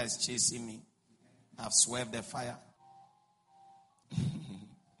 The fire is chasing me. I've swerved the fire.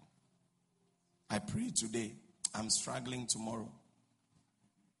 I pray today. I'm struggling tomorrow.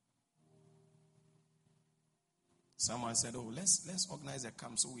 Someone said, oh, let's organize a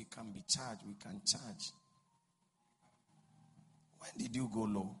camp so we can be charged. We can charge. When did you go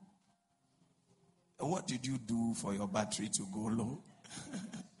low? What did you do for your battery to go low?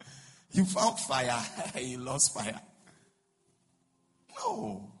 You found fire, you lost fire.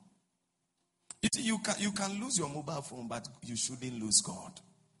 No. You see, you can lose your mobile phone, but you shouldn't lose God.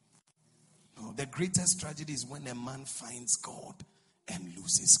 No, the greatest tragedy is when a man finds God and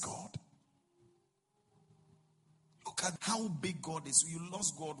loses God. Look at how big God is. You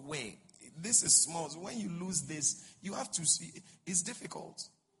lost God where? This is small. So when you lose this, you have to see. It's difficult.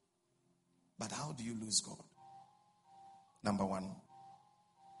 But how do you lose God? Number one,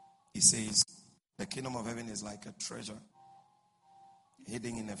 he says, the kingdom of heaven is like a treasure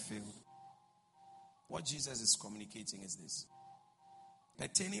hidden in a field. What Jesus is communicating is this.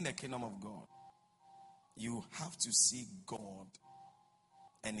 Pertaining the kingdom of God, you have to see God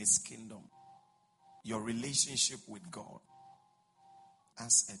and his kingdom, your relationship with God,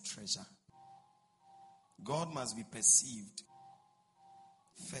 as a treasure. God must be perceived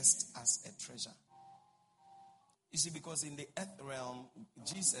first as a treasure. You see, because in the earth realm,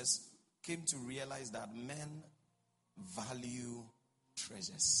 Jesus came to realize that men value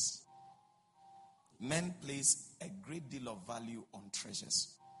treasures. Men place a great deal of value on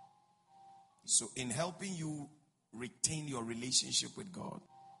treasures. So in helping you retain your relationship with God,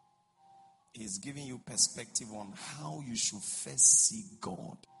 he's giving you perspective on how you should first see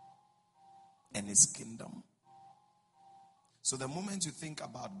God and his kingdom. So the moment you think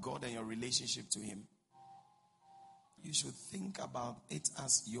about God and your relationship to him, you should think about it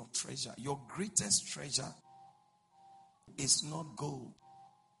as your treasure. Your greatest treasure is not gold.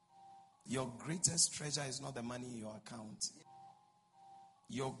 Your greatest treasure is not the money in your account.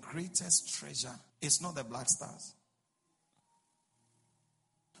 Your greatest treasure is not the black stars.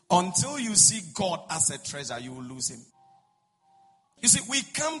 Until you see God as a treasure, you will lose him. You see, we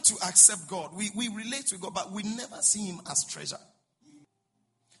come to accept God. We relate to God, but we never see him as treasure.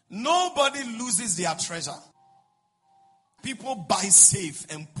 Nobody loses their treasure. People buy safe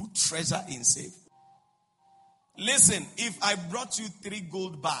and put treasure in safe. Listen, if I brought you 3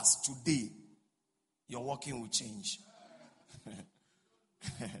 gold bars today, your walking will change.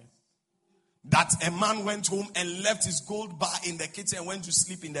 That a man went home and left his gold bar in the kitchen and went to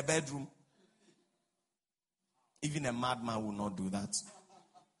sleep in the bedroom. Even a madman will not do that.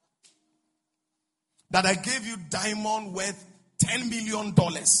 That I gave you diamond worth $10 million.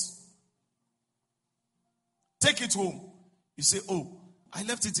 Take it home. You say, oh, I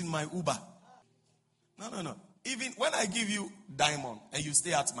left it in my Uber. No. Even when I give you diamond and you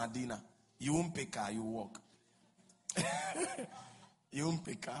stay at Medina, you won't pay car, you walk. You won't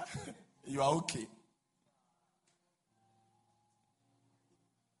pay car. You are okay.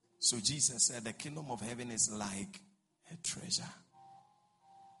 So Jesus said the kingdom of heaven is like a treasure.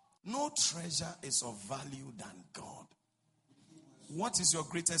 No treasure is of value than God. What is your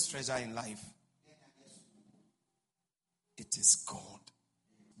greatest treasure in life? It is God.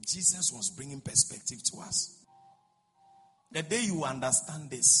 Jesus was bringing perspective to us. The day you understand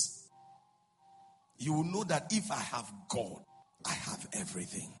this, you will know that if I have God, I have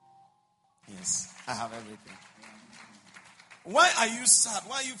everything. Yes, I have everything. Why are you sad?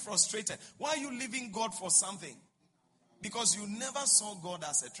 Why are you frustrated? Why are you leaving God for something? Because you never saw God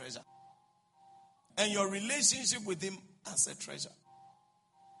as a treasure. And your relationship with him as a treasure.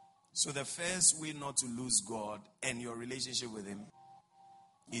 So the first way not to lose God and your relationship with him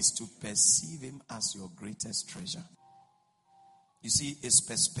is to perceive him as your greatest treasure. You see, it's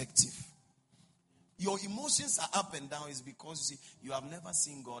perspective. Your emotions are up and down is because you have never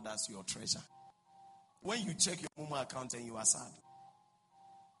seen God as your treasure. When you check your Momo account and you are sad,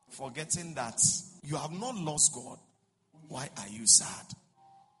 forgetting that you have not lost God, why are you sad?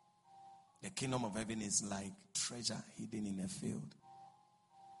 The kingdom of heaven is like treasure hidden in a field.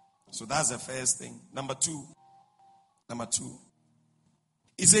 So that's the first thing. Number two.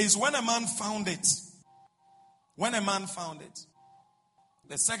 It says, when a man found it.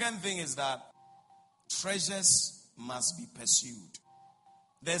 The second thing is that treasures must be pursued.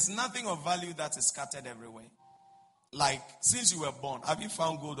 There's nothing of value that is scattered everywhere. Like, since you were born, have you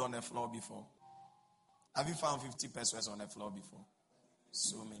found gold on the floor before? Have you found 50 pesos on the floor before?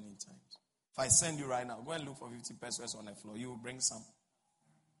 So many times. If I send you right now, go and look for 50 pesos on the floor. You will bring some.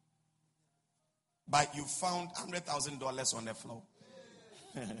 But you found $100,000 on the floor.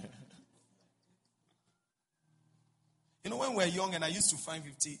 You know, when we were young and I used to find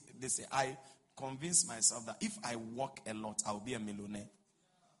 50, they say, I convinced myself that if I work a lot, I'll be a millionaire.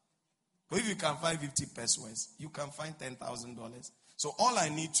 But if you can find 50 pesos, you can find $10,000. So all I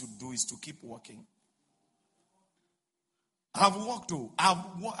need to do is to keep working. I've worked.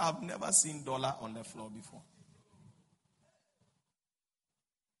 I've never seen dollar on the floor before.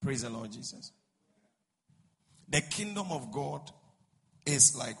 Praise the Lord Jesus. The kingdom of God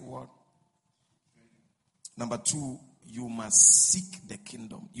is like what? Number 2, you must seek the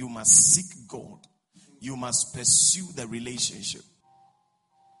kingdom. You must seek God. You must pursue the relationship.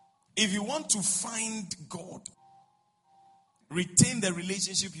 If you want to find God, retain the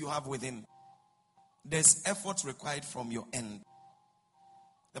relationship you have with Him, there's effort required from your end.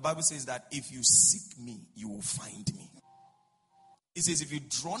 The Bible says that if you seek me, you will find me. It says, if you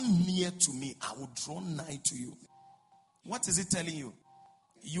draw near to me, I will draw nigh to you. What is it telling you?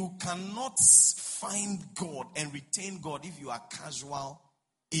 You cannot find God and retain God if you are casual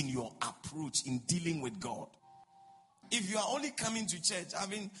in your approach in dealing with God. If you are only coming to church,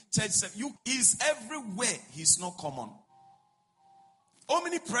 having church, He's everywhere. He's not common.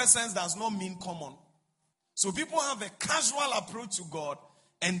 Omnipresence does not mean common. So people have a casual approach to God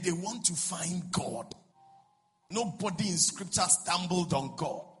and they want to find God. Nobody in scripture stumbled on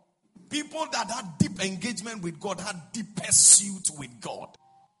God. People that had deep engagement with God had deep pursuit with God.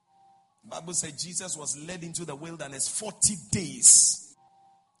 The Bible said Jesus was led into the wilderness 40 days,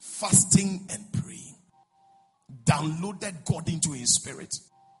 fasting and praying. Downloaded God into his spirit.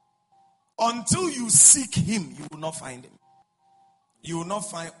 Until you seek him, you will not find him. You will not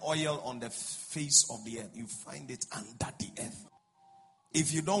find oil on the face of the earth. You find it under the earth.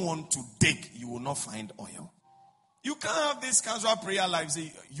 If you don't want to dig, you will not find oil. You can't have this casual prayer life.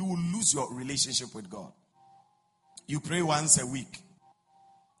 You will lose your relationship with God. You pray once a week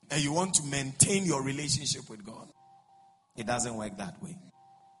and you want to maintain your relationship with God. It doesn't work that way.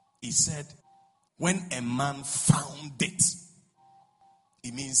 He said, when a man found it,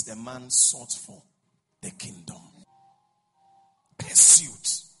 it means the man sought for the kingdom.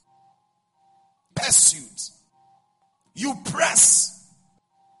 Pursuit. Pursuit. You press.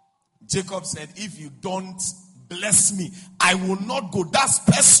 Jacob said, if you don't bless me, I will not go. That's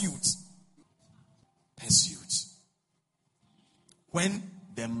pursuit. Pursuit. When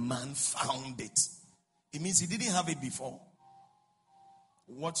the man found it, it means he didn't have it before.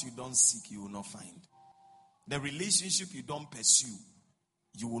 What you don't seek, you will not find. The relationship you don't pursue,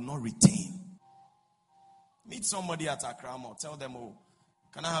 you will not retain. Meet somebody at Accra Mall. Tell them, oh,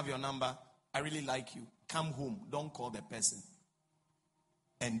 can I have your number? I really like you. Come home. Don't call the person.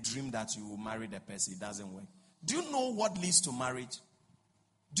 And dream that you will marry the person. It doesn't work. Do you know what leads to marriage?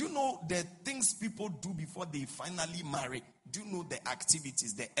 Do you know the things people do before they finally marry? Do you know the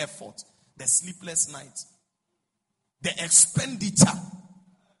activities, the effort, the sleepless nights, the expenditure?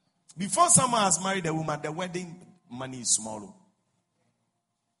 Before someone has married a woman, the wedding money is small.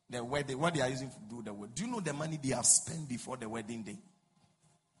 The wedding, what they are using to do the wedding. Do you know the money they have spent before the wedding day?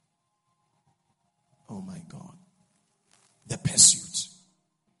 Oh my God. The pursuit.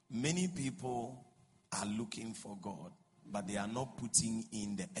 Many people are looking for God, but they are not putting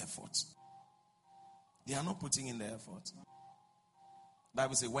in the effort. They are not putting in the effort. The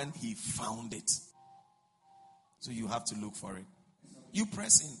Bible says when he found it. So you have to look for it. You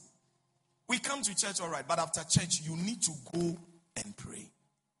press in. We come to church, all right, but after church, you need to go and pray.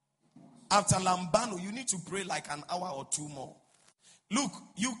 After Lambano, you need to pray like an hour or two more. Look,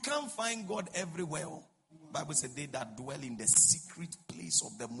 you can't find God everywhere. The Bible said they that dwell in the secret place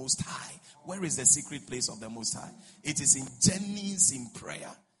of the Most High. Where is the secret place of the Most High? It is in journeys in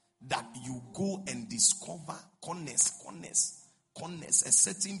prayer that you go and discover corners, a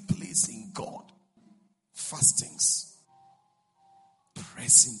certain place in God. Fastings.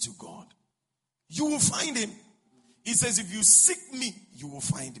 Press into God. You will find him. He says, if you seek me, you will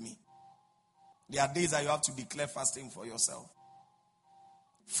find me. There are days that you have to declare fasting for yourself.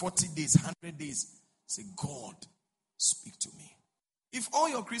 40 days, 100 days. Say, God, speak to me. If all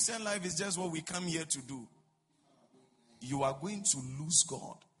your Christian life is just what we come here to do, you are going to lose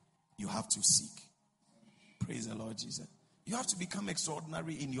God. You have to seek. Praise the Lord Jesus. You have to become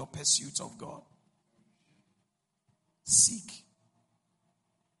extraordinary in your pursuit of God. Seek.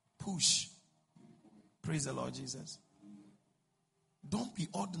 Push. Praise the Lord Jesus. Don't be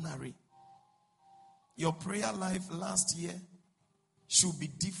ordinary. Your prayer life last year should be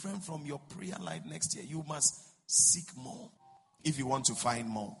different from your prayer life next year. You must seek more if you want to find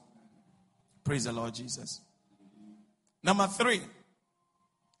more. Praise the Lord Jesus. Number 3,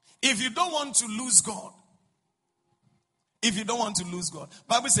 if you don't want to lose God,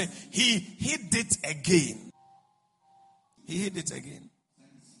 Bible says he hid it again. He hid it again.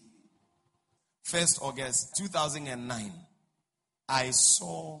 1st August 2009, I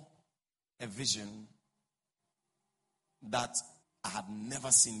saw a vision that I had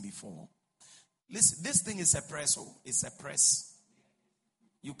never seen before. Listen, this thing is a press. It's a press.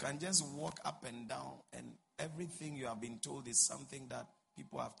 You can just walk up and down and everything you have been told is something that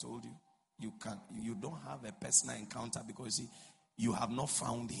people have told you. You don't have a personal encounter because you have not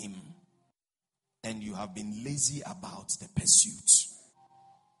found him. And you have been lazy about the pursuit.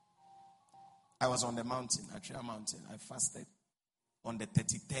 I was on the mountain, Atria Mountain. I fasted on the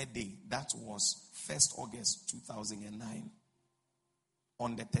 33rd day. That was 1st August 2009.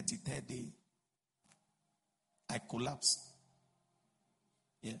 On the 33rd day, I collapsed.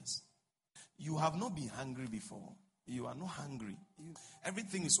 Yes. You have not been hungry before. You are not hungry.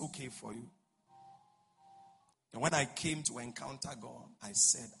 Everything is okay for you. And when I came to encounter God, I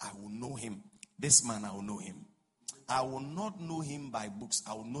said, I will know him. This man, I will know him. I will not know him by books.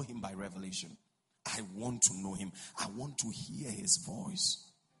 I will know him by revelation. I want to know him. I want to hear his voice.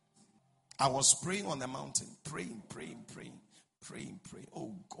 I was praying on the mountain. Praying.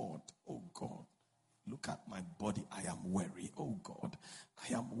 Oh God. Look at my body. I am weary. Oh God.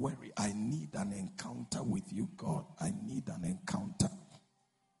 I am weary. I need an encounter with you, God. I need an encounter.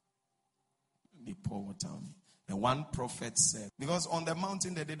 They pour water on me. And one prophet said, because on the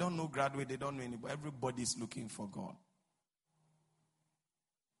mountain they don't know graduate, they don't know anybody. Everybody's looking for God.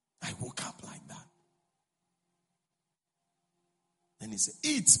 I woke up like that. And he said,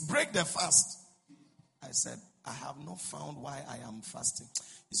 eat, break the fast. I said, I have not found why I am fasting.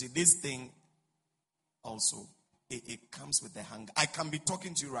 You see, this thing also, it comes with the hunger. I can be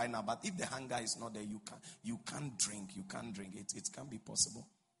talking to you right now, but if the hunger is not there, you can't drink. You can't drink it. It can't be possible.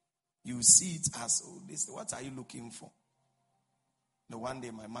 You see it as, what are you looking for? The one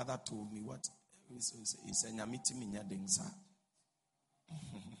day my mother told me what? It's a nyamiti minya dengsa.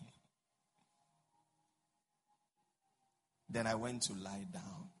 Then I went to lie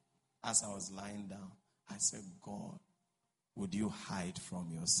down. As I was lying down, I said, God, would you hide from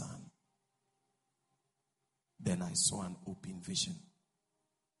your son? Then I saw an open vision.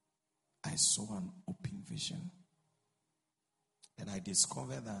 I saw an open vision. And I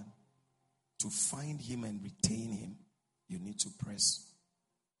discovered that to find him and retain him, you need to press.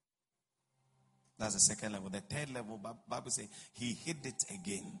 That's the second level. The third level, Bible says, he hid it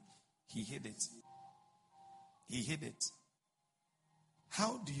again. He hid it. He hid it.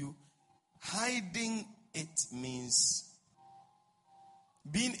 How do you... Hiding it means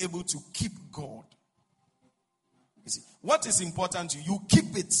being able to keep God. You see, what is important to you? You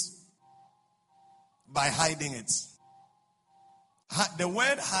keep it by hiding it. The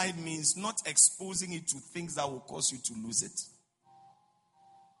word hide means not exposing it to things that will cause you to lose it.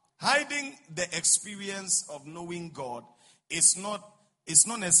 Hiding the experience of knowing God is not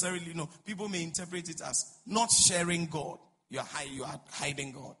necessarily, people may interpret it as not sharing God. You are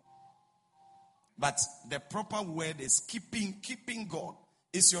hiding God. But the proper word is keeping God.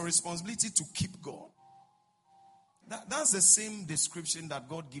 It's your responsibility to keep God. That's the same description that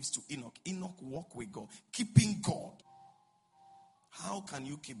God gives to Enoch. Enoch walked with God, keeping God. How can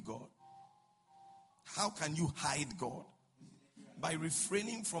you keep God? How can you hide God? By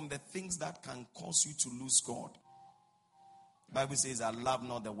refraining from the things that can cause you to lose God. The Bible says, I love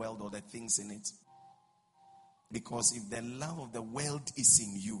not the world or the things in it. Because if the love of the world is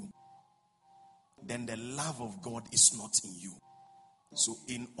in you, then the love of God is not in you. So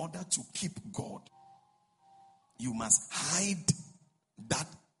in order to keep God, you must hide that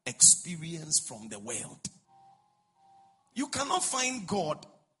experience from the world. You cannot find God,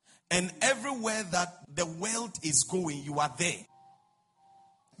 and everywhere that the world is going, you are there.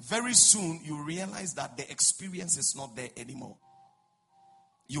 Very soon, you realize that the experience is not there anymore.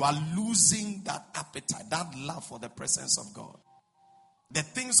 You are losing that appetite, that love for the presence of God. The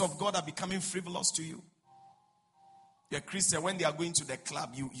things of God are becoming frivolous to you. You're a Christian, when they are going to the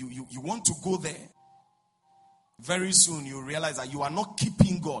club, you want to go there. Very soon, you realize that you are not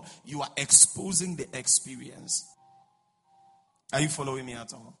keeping God. You are exposing the experience. Are you following me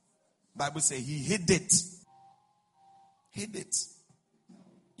at all? Bible says he hid it. Hid it.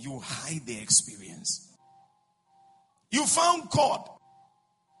 You hide the experience. You found God.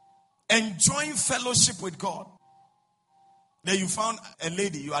 Enjoying fellowship with God. Then you found a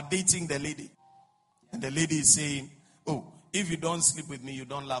lady. You are dating the lady. And the lady is saying, oh, if you don't sleep with me, you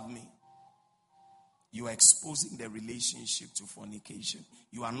don't love me. You are exposing the relationship to fornication.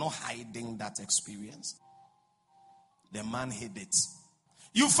 You are not hiding that experience. The man hid it.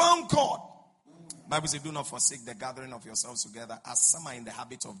 You found God. Bible says, do not forsake the gathering of yourselves together, as some are in the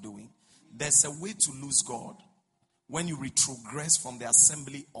habit of doing. There's a way to lose God when you retrogress from the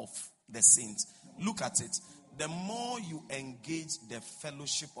assembly of the saints. Look at it. The more you engage the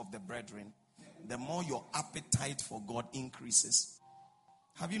fellowship of the brethren, the more your appetite for God increases.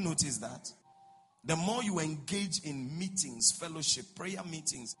 Have you noticed that? The more you engage in meetings, fellowship, prayer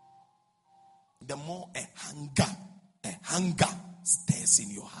meetings, the more a hunger stirs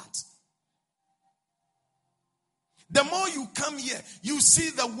in your heart. The more you come here, you see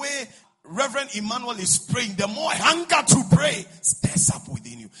the way Reverend Emmanuel is praying, the more hunger to pray stirs up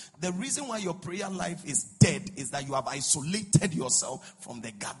within you. The reason why your prayer life is dead is that you have isolated yourself from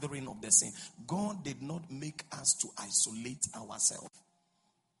the gathering of the saints. God did not make us to isolate ourselves.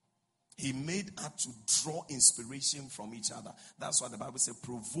 He made us to draw inspiration from each other. That's why the Bible says,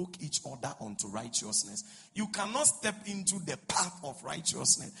 provoke each other unto righteousness. You cannot step into the path of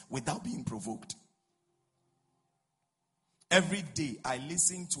righteousness without being provoked. Every day I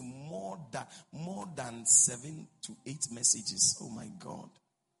listen to more than 7 to 8 messages. Oh my God.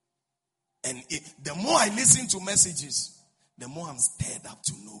 And the more I listen to messages, the more I'm stirred up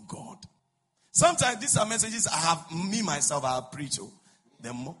to know God. Sometimes these are messages I have preached.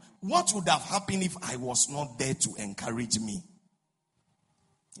 What would have happened if I was not there to encourage me?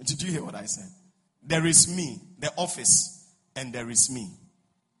 Did you hear what I said? There is me, the office, and there is me.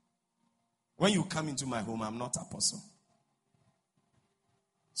 When you come into my home, I'm not apostle.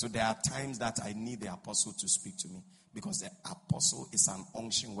 So there are times that I need the apostle to speak to me, because the apostle is an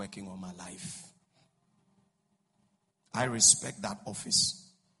unction working on my life. I respect that office.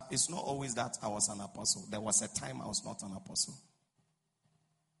 It's not always that I was an apostle. There was a time I was not an apostle.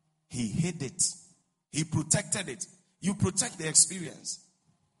 He hid it. He protected it. You protect the experience.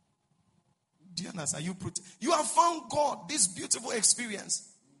 Do you understand? You have found God, this beautiful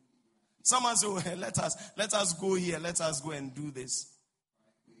experience. Someone say, oh, hey, let us go here. Let us go and do this.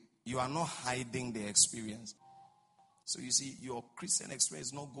 You are not hiding the experience. So you see, your Christian experience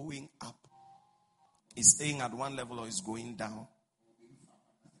is not going up. It's staying at one level or it's going down.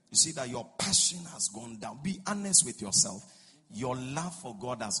 You see that your passion has gone down. Be honest with yourself. Your love for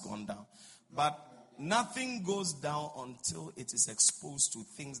God has gone down. But nothing goes down until it is exposed to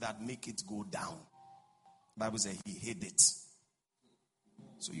things that make it go down. The Bible says he hid it.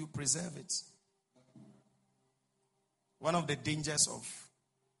 So you preserve it. One of the dangers of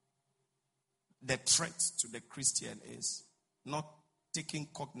the threat to the Christian is not taking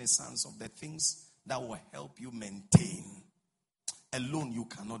cognizance of the things that will help you maintain. Alone you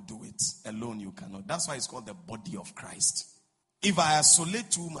cannot do it. Alone you cannot. That's why it's called the body of Christ. If I isolate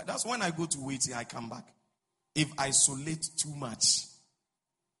too much, that's when I go to waiting, I come back. If I isolate too much,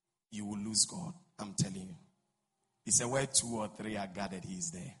 you will lose God. I'm telling you. He said, where 2 or 3 are gathered, he is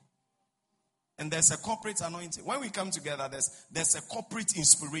there. And there's a corporate anointing. When we come together, there's a corporate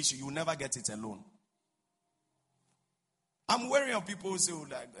inspiration. You will never get it alone. I'm wary of people who say, oh,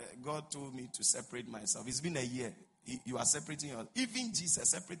 like, God told me to separate myself. It's been a year. You are separating yourself. Even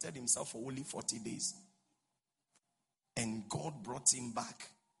Jesus separated himself for only 40 days. And God brought him back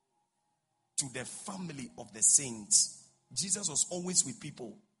to the family of the saints. Jesus was always with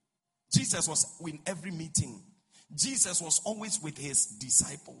people. Jesus was in every meeting. Jesus was always with his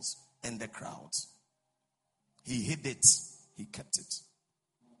disciples and the crowds. He hid it. He kept it.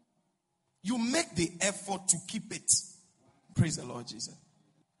 You make the effort to keep it. Praise the Lord Jesus.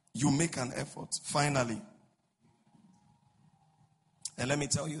 You make an effort. Finally. And let me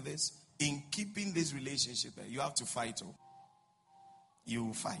tell you this. In keeping this relationship, you have to fight. You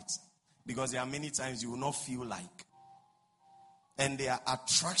will fight. Because there are many times you will not feel like. And there are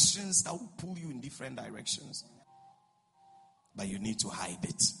attractions that will pull you in different directions. But you need to hide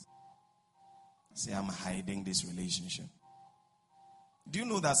it. Say, I'm hiding this relationship. Do you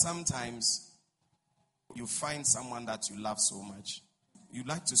know that sometimes you find someone that you love so much? You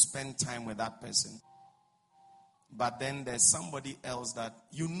like to spend time with that person. But then there's somebody else that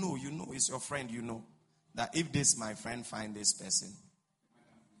you know, it's your friend, you know, that if this my friend find this person,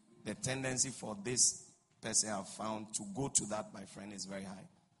 the tendency for this person I've found to go to that my friend is very high.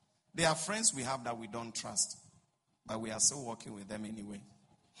 There are friends we have that we don't trust, but we are still working with them anyway.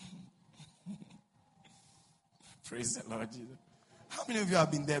 Praise the Lord Jesus. How many of you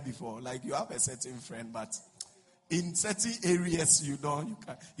have been there before? Like you have a certain friend, but in certain areas you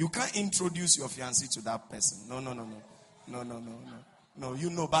can't introduce your fiancé to that person. No. No, you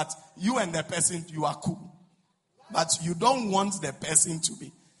know, but you and the person, you are cool. But you don't want the person to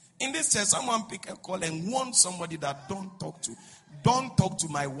be. In this church, someone pick a call and warn somebody that don't talk to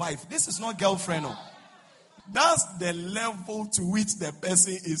my wife. This is not girlfriend. No. That's the level to which the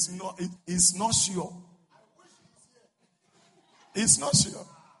person is not sure. It's not sure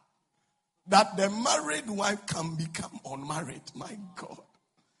that the married wife can become unmarried. My God.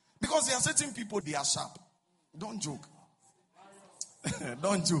 Because there are certain people, they are sharp. Don't joke.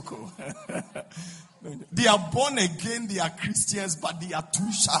 Don't joke. They are born again, they are Christians, but they are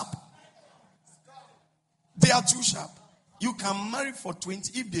too sharp. They are too sharp. You can marry for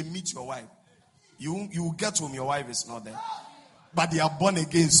 20. If they meet your wife, you get home, your wife is not there. But they are born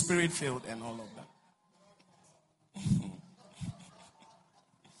again, spirit filled and all of that.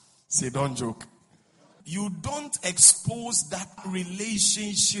 Say, don't joke. You don't expose that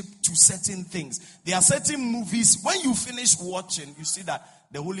relationship to certain things. There are certain movies, when you finish watching, you see that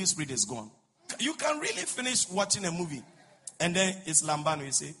the Holy Spirit is gone. You can really finish watching a movie, and then it's Lambano.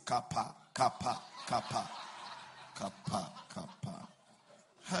 You say, Kappa, Kappa, Kappa, Kappa, Kappa.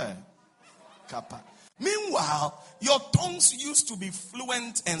 Hey, Kappa. Meanwhile, your tongues used to be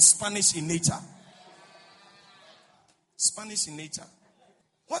fluent and Spanish in nature. Spanish in nature.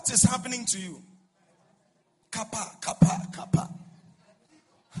 What is happening to you? Kappa, Kappa, Kappa.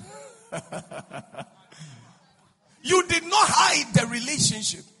 You did not hide the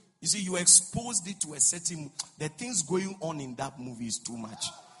relationship. You see, you exposed it to a certain... The things going on in that movie is too much.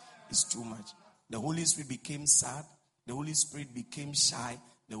 It's too much. The Holy Spirit became sad. The Holy Spirit became shy.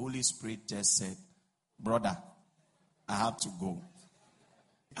 The Holy Spirit just said, brother, I have to go.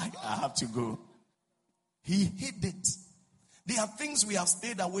 I have to go. He hid it. There are things we have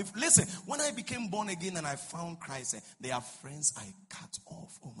stayed away from. Listen, when I became born again and I found Christ, there are friends I cut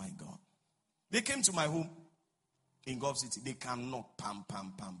off. Oh my God. They came to my home in Gulf City. They cannot pam.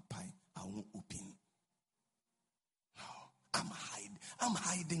 I won't open. No, I'm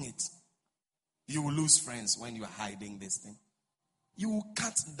hiding it. You will lose friends when you are hiding this thing. You will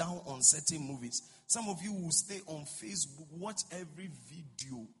cut down on certain movies. Some of you will stay on Facebook, watch every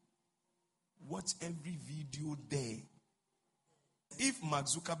video. Watch every video there. If Mark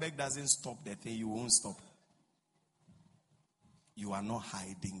Zuckerberg doesn't stop the thing, you won't stop. You are not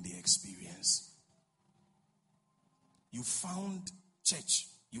hiding the experience. You found church.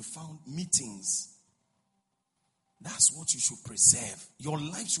 You found meetings. That's what you should preserve. Your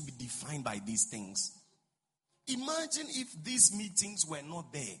life should be defined by these things. Imagine if these meetings were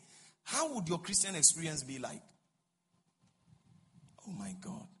not there. How would your Christian experience be like? Oh my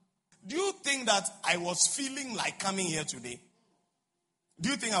God. Do you think that I was feeling like coming here today? Do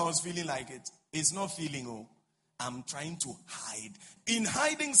you think I was feeling like it? It's not feeling, oh. I'm trying to hide. In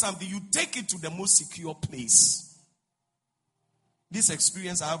hiding something, you take it to the most secure place. This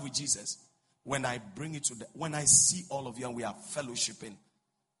experience I have with Jesus, when I bring it to when I see all of you and we are fellowshipping,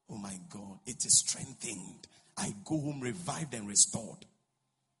 oh my God, it is strengthened. I go home revived and restored.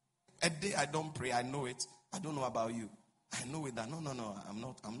 A day I don't pray, I know it. I don't know about you. I know it that no, I'm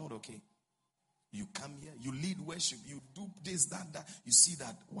not okay. You come here, you lead worship, you do this, that. You see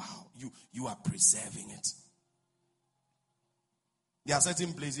that, wow, you are preserving it. There are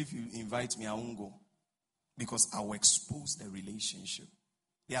certain places, if you invite me, I won't go. Because I will expose the relationship.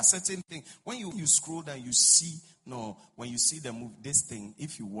 There are certain things. When you scroll down, you see, when you see the movie, this thing,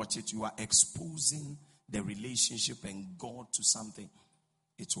 if you watch it, you are exposing the relationship and God to something.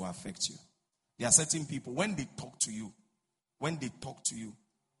 It will affect you. There are certain people, when they talk to you,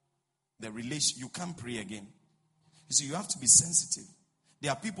 the relation, you can't pray again. You see, you have to be sensitive.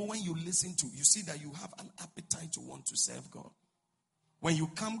 There are people, when you listen to, you see that you have an appetite to want to serve God. When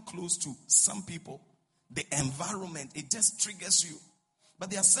you come close to some people, the environment, it just triggers you. But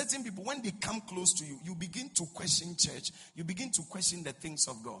there are certain people, when they come close to you, you begin to question church. You begin to question the things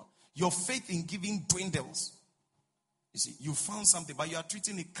of God. Your faith in giving dwindles. You see, you found something, but you are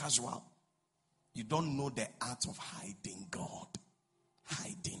treating it casual. You don't know the art of hiding God.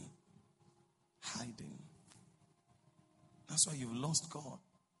 Hiding. That's why you've lost God.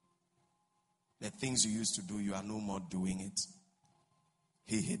 The things you used to do, you are no more doing it.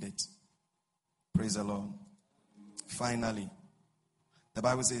 He hid it. Praise the Lord. Finally, the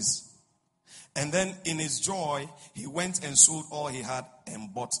Bible says, and then in his joy, he went and sold all he had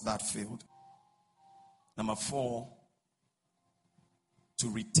and bought that field. Number 4, to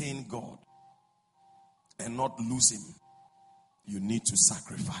retain God and not lose him, you need to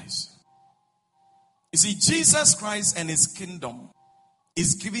sacrifice. You see, Jesus Christ and his kingdom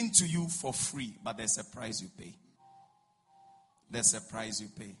is given to you for free, but there's a price you pay. There's a price you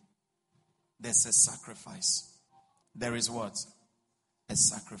pay. There's a sacrifice. There is what? A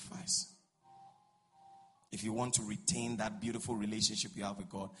sacrifice. If you want to retain that beautiful relationship you have with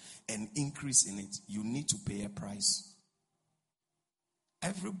God and increase in it, you need to pay a price.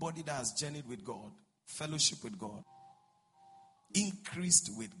 Everybody that has journeyed with God, fellowship with God,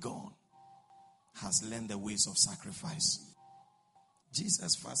 increased with God, has learned the ways of sacrifice.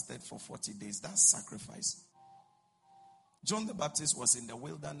 Jesus fasted for 40 days. That's sacrifice. John the Baptist was in the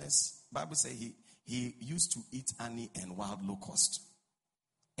wilderness. Bible says he used to eat honey and wild locust.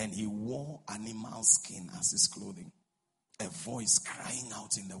 And he wore animal skin as his clothing. A voice crying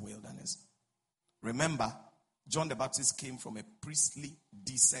out in the wilderness. Remember, John the Baptist came from a priestly,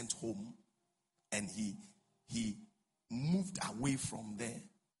 decent home. And he moved away from there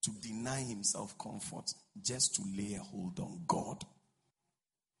to deny himself comfort just to lay a hold on God.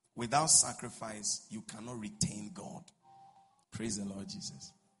 Without sacrifice, you cannot retain God. Praise the Lord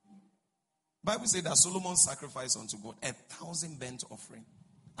Jesus. Bible says that Solomon sacrificed unto God 1,000 burnt offering.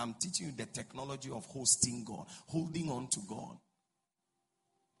 I'm teaching you the technology of hosting God, holding on to God.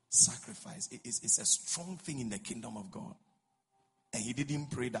 Sacrifice. It's a strong thing in the kingdom of God. And he didn't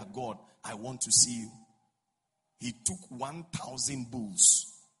pray that, God, I want to see you. He took 1,000 bulls.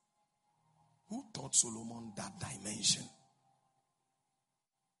 Who taught Solomon that dimension?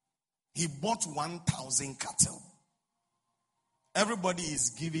 He bought 1,000 cattle. Everybody is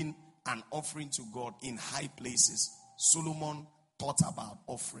giving an offering to God in high places. Solomon thought about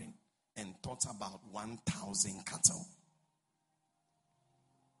offering and thought about 1,000 cattle.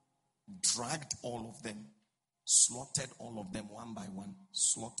 Dragged all of them, slaughtered all of them one by one.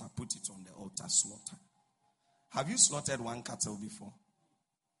 Slaughter, put it on the altar, slaughter. Have you slaughtered one cattle before?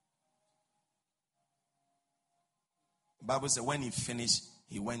 The Bible says when he finished,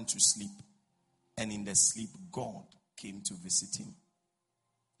 he went to sleep. And in the sleep, God came to visit him.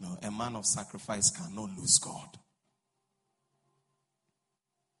 No, a man of sacrifice cannot lose God.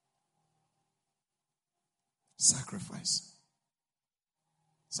 Sacrifice.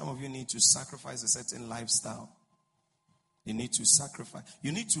 Some of you need to sacrifice a certain lifestyle. You need to sacrifice.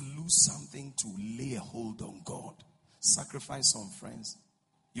 You need to lose something to lay a hold on God. Sacrifice some friends.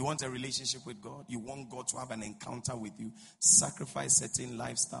 You want a relationship with God? You want God to have an encounter with you? Sacrifice certain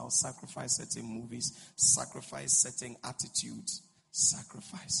lifestyles. Sacrifice certain movies. Sacrifice certain attitudes.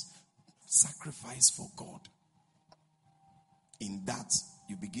 Sacrifice. Sacrifice for God. In that,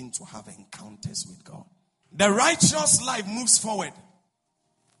 you begin to have encounters with God. The righteous life moves forward.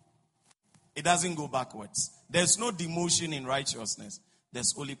 It doesn't go backwards. There's no demotion in righteousness.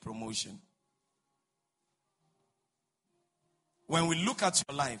 There's only promotion. When we look at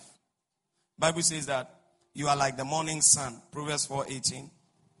your life, Bible says that you are like the morning sun. Proverbs 4:18.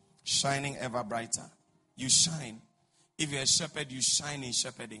 Shining ever brighter. You shine. If you're a shepherd, you shine in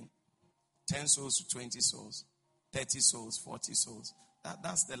shepherding. 10 souls to 20 souls. 30 souls, 40 souls.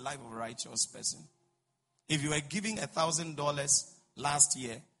 That's the life of a righteous person. If you were giving $1,000 last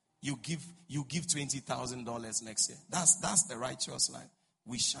year, you give $20,000 next year. That's the righteous life.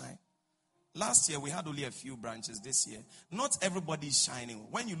 We shine. Last year, we had only a few branches. This year, not everybody is shining.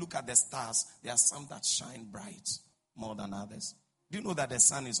 When you look at the stars, there are some that shine bright more than others. Do you know that the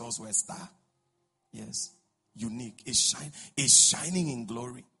sun is also a star? Yes. Unique. It's shining in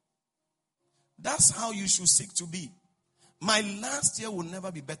glory. That's how you should seek to be. My last year will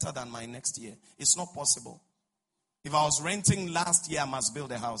never be better than my next year. It's not possible. If I was renting last year, I must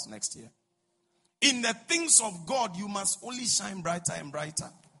build a house next year. In the things of God, you must only shine brighter and brighter.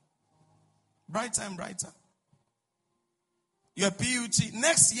 Brighter and brighter. You're a PUT.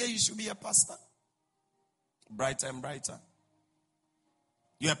 Next year, you should be a pastor. Brighter and brighter.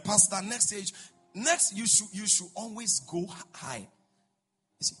 You're a pastor. Next year, you should always go high.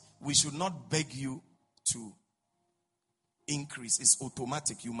 You see, we should not beg you to increase. It's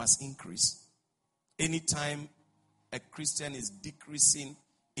automatic. You must increase. Anytime a Christian is decreasing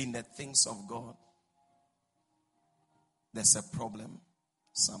in the things of God, there's a problem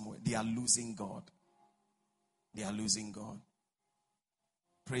somewhere. They are losing God. They are losing God.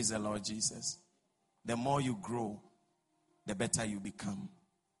 Praise the Lord Jesus. The more you grow, the better you become.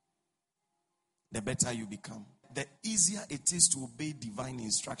 The better you become. The easier it is to obey divine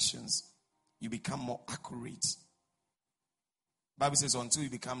instructions. You become more accurate. Bible says until you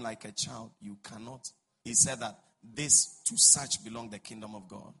become like a child, you cannot. He said that this to such belong the kingdom of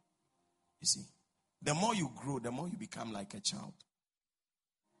God. You see, the more you grow, the more you become like a child.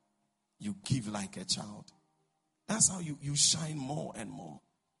 You give like a child. That's how you shine more and more.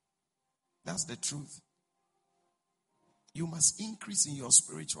 That's the truth. You must increase in your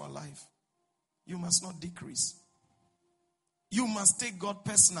spiritual life. You must not decrease. You must take God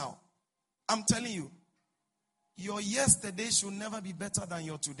personal. I'm telling you, your yesterday should never be better than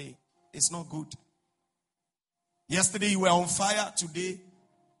your today. It's not good. Yesterday you were on fire. Today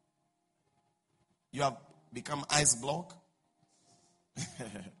you have become ice block.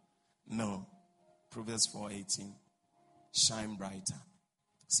 No. Proverbs 4:18. Shine brighter.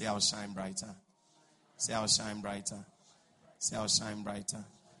 Say I'll shine brighter. Say I'll shine brighter. Say I'll shine brighter.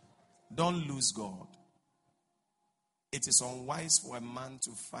 Don't lose God. It is unwise for a man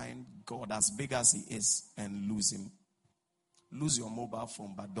to find God as big as he is and lose him. Lose your mobile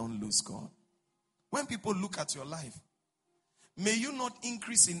phone, but don't lose God. When people look at your life, may you not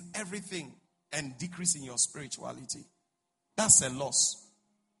increase in everything and decrease in your spirituality. That's a loss.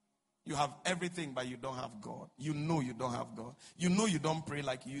 You have everything, but you don't have God. You know you don't have God. You know you don't pray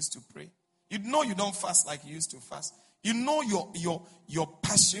like you used to pray. You know you don't fast like you used to fast. You know your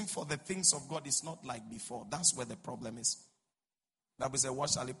passion for the things of God is not like before. That's where the problem is. Bible says, what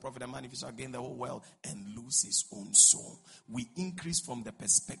shall it profit a man if he shall gain the whole world and lose his own soul? We increase from the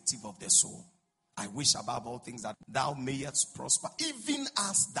perspective of the soul. I wish above all things that thou mayest prosper, even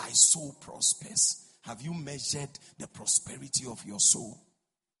as thy soul prospers. Have you measured the prosperity of your soul?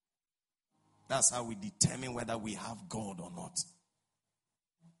 That's how we determine whether we have God or not.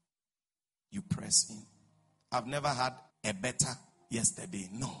 You press in. I've never had a better yesterday.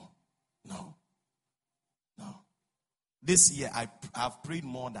 No. This year, I've prayed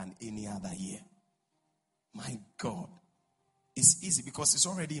more than any other year. My God. It's easy because it's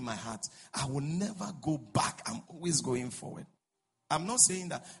already in my heart. I will never go back. I'm always going forward. I'm not saying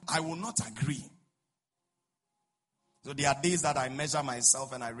that I will not agree. So there are days that I measure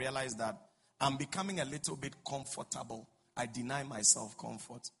myself and I realize that I'm becoming a little bit comfortable. I deny myself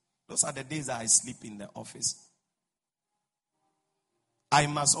comfort. Those are the days that I sleep in the office. I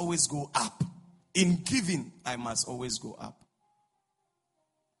must always go up. In giving, I must always go up.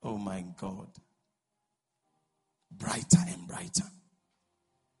 Oh my God. Brighter and brighter.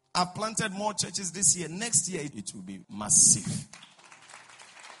 I've planted more churches this year. Next year, it will be massive.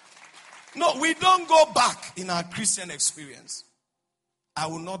 No, we don't go back in our Christian experience. I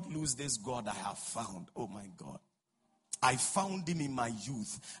will not lose this God I have found. Oh my God. I found him in my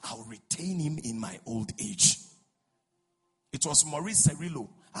youth. I'll retain him in my old age. It was Maurice Cerullo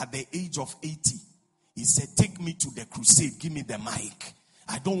at the age of 80. He said, take me to the crusade. Give me the mic.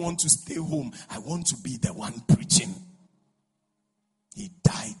 I don't want to stay home. I want to be the one preaching. He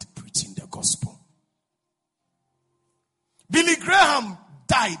died preaching the gospel. Billy Graham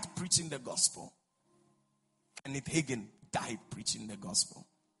died preaching the gospel. Kenneth Hagin died preaching the gospel.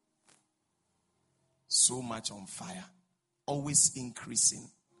 So much on fire. Always increasing.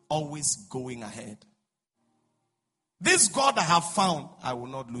 Always going ahead. This God I have found, I will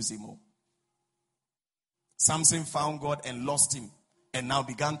not lose him. Samson found God and lost him. And now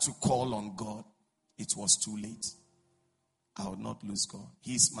began to call on God. It was too late. I will not lose God.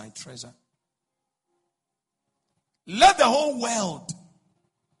 He is my treasure. Let the whole world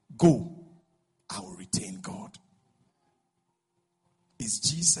go. I will retain God. Is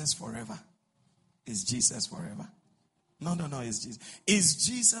Jesus forever? Is Jesus forever? No, it's Jesus. Is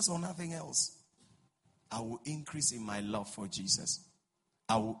Jesus or nothing else? I will increase in my love for Jesus.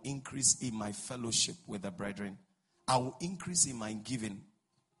 I will increase in my fellowship with the brethren. I will increase in my giving.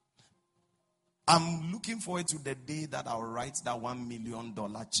 I'm looking forward to the day that I'll write that $1 million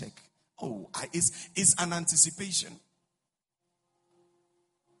check. Oh, it's an anticipation.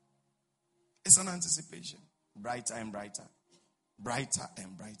 It's an anticipation. Brighter and brighter. Brighter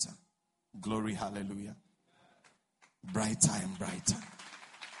and brighter. Glory, hallelujah. Brighter and brighter.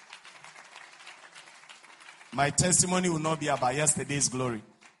 My testimony will not be about yesterday's glory.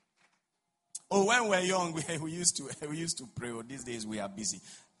 Oh, when we were young, we used to pray. Oh, these days we are busy.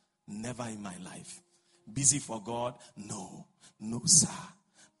 Never in my life. Busy for God? No, sir.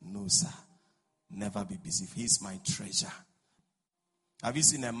 No, sir. Never be busy. He's my treasure. Have you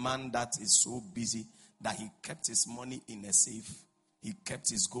seen a man that is so busy that he kept his money in a safe? He kept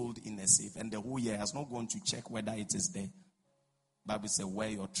his gold in a safe. And the whole year has not gone to check whether it is there. Bible says where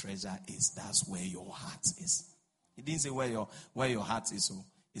your treasure is, that's where your heart is. It didn't say where your heart is. So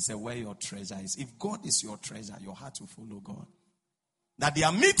it said where your treasure is. If God is your treasure, your heart will follow God. That they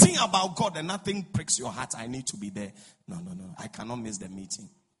are meeting about God and nothing pricks your heart. I need to be there. No. I cannot miss the meeting.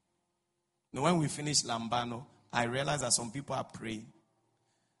 Now, when we finished Lambano, I realized that some people are praying.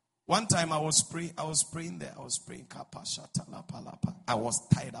 One time I was praying there. I was praying. I was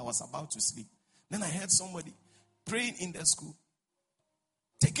tired. I was about to sleep. Then I heard somebody praying in the school.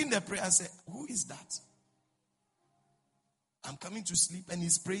 Taking the prayer, I said, who is that? I'm coming to sleep and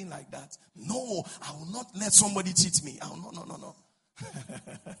he's praying like that. No, I will not let somebody cheat me. No.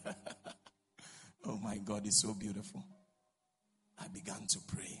 Oh my God, it's so beautiful. I began to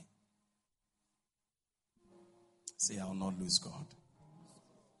pray. Say, I will not lose God.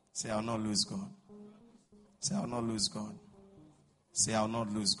 Say, I will not lose God. Say, I will not lose God. Say, I will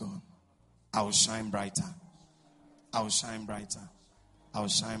not lose God. I will shine brighter. I will shine brighter. I will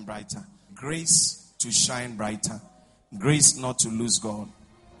shine brighter. Grace to shine brighter. Grace not to lose God.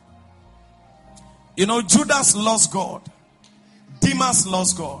 You know, Judas lost God. Demas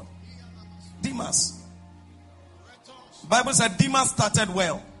lost God. Demas. Bible said Demas started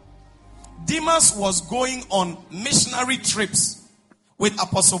well. Demas was going on missionary trips with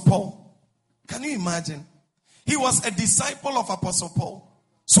Apostle Paul. Can you imagine? He was a disciple of Apostle Paul.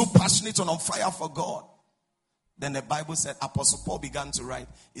 so passionate and on fire for God. Then the Bible said, Apostle Paul began to write.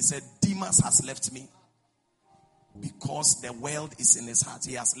 He said, Demas has left me because the world is in his heart.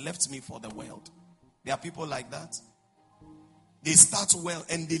 He has left me for the world. There are people like that. They start well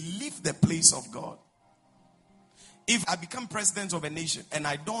and they leave the place of God. If I become president of a nation and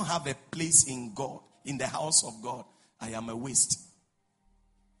I don't have a place in God, in the house of God, I am a waste.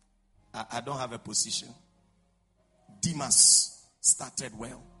 I don't have a position. Demas started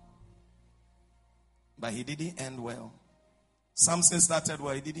well, but he didn't end well. Samson started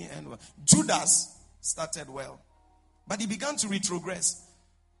well, he didn't end well. Judas started well, but he began to retrogress.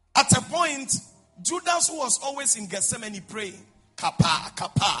 At a point, Judas, who was always in Gethsemane praying, Kappa,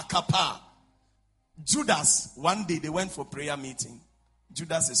 Kappa, Kappa. Judas, one day they went for prayer meeting.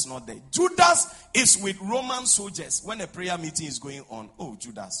 Judas is not there. Judas is with Roman soldiers when a prayer meeting is going on. Oh,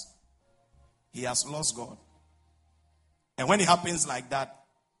 Judas. He has lost God. And when it happens like that,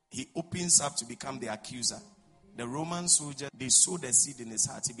 he opens up to become the accuser. The Roman soldier, they sowed a seed in his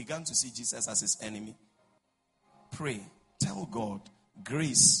heart. He began to see Jesus as his enemy. Pray. Tell God,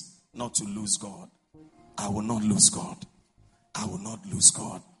 grace not to lose God. I will not lose God. I will not lose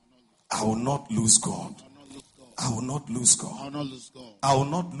God. I will not lose God. I will not lose God. I will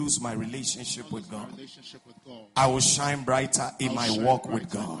not lose my relationship with God. I will shine brighter in my walk with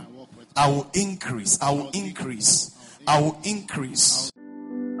God. I will increase. I will increase. I will increase.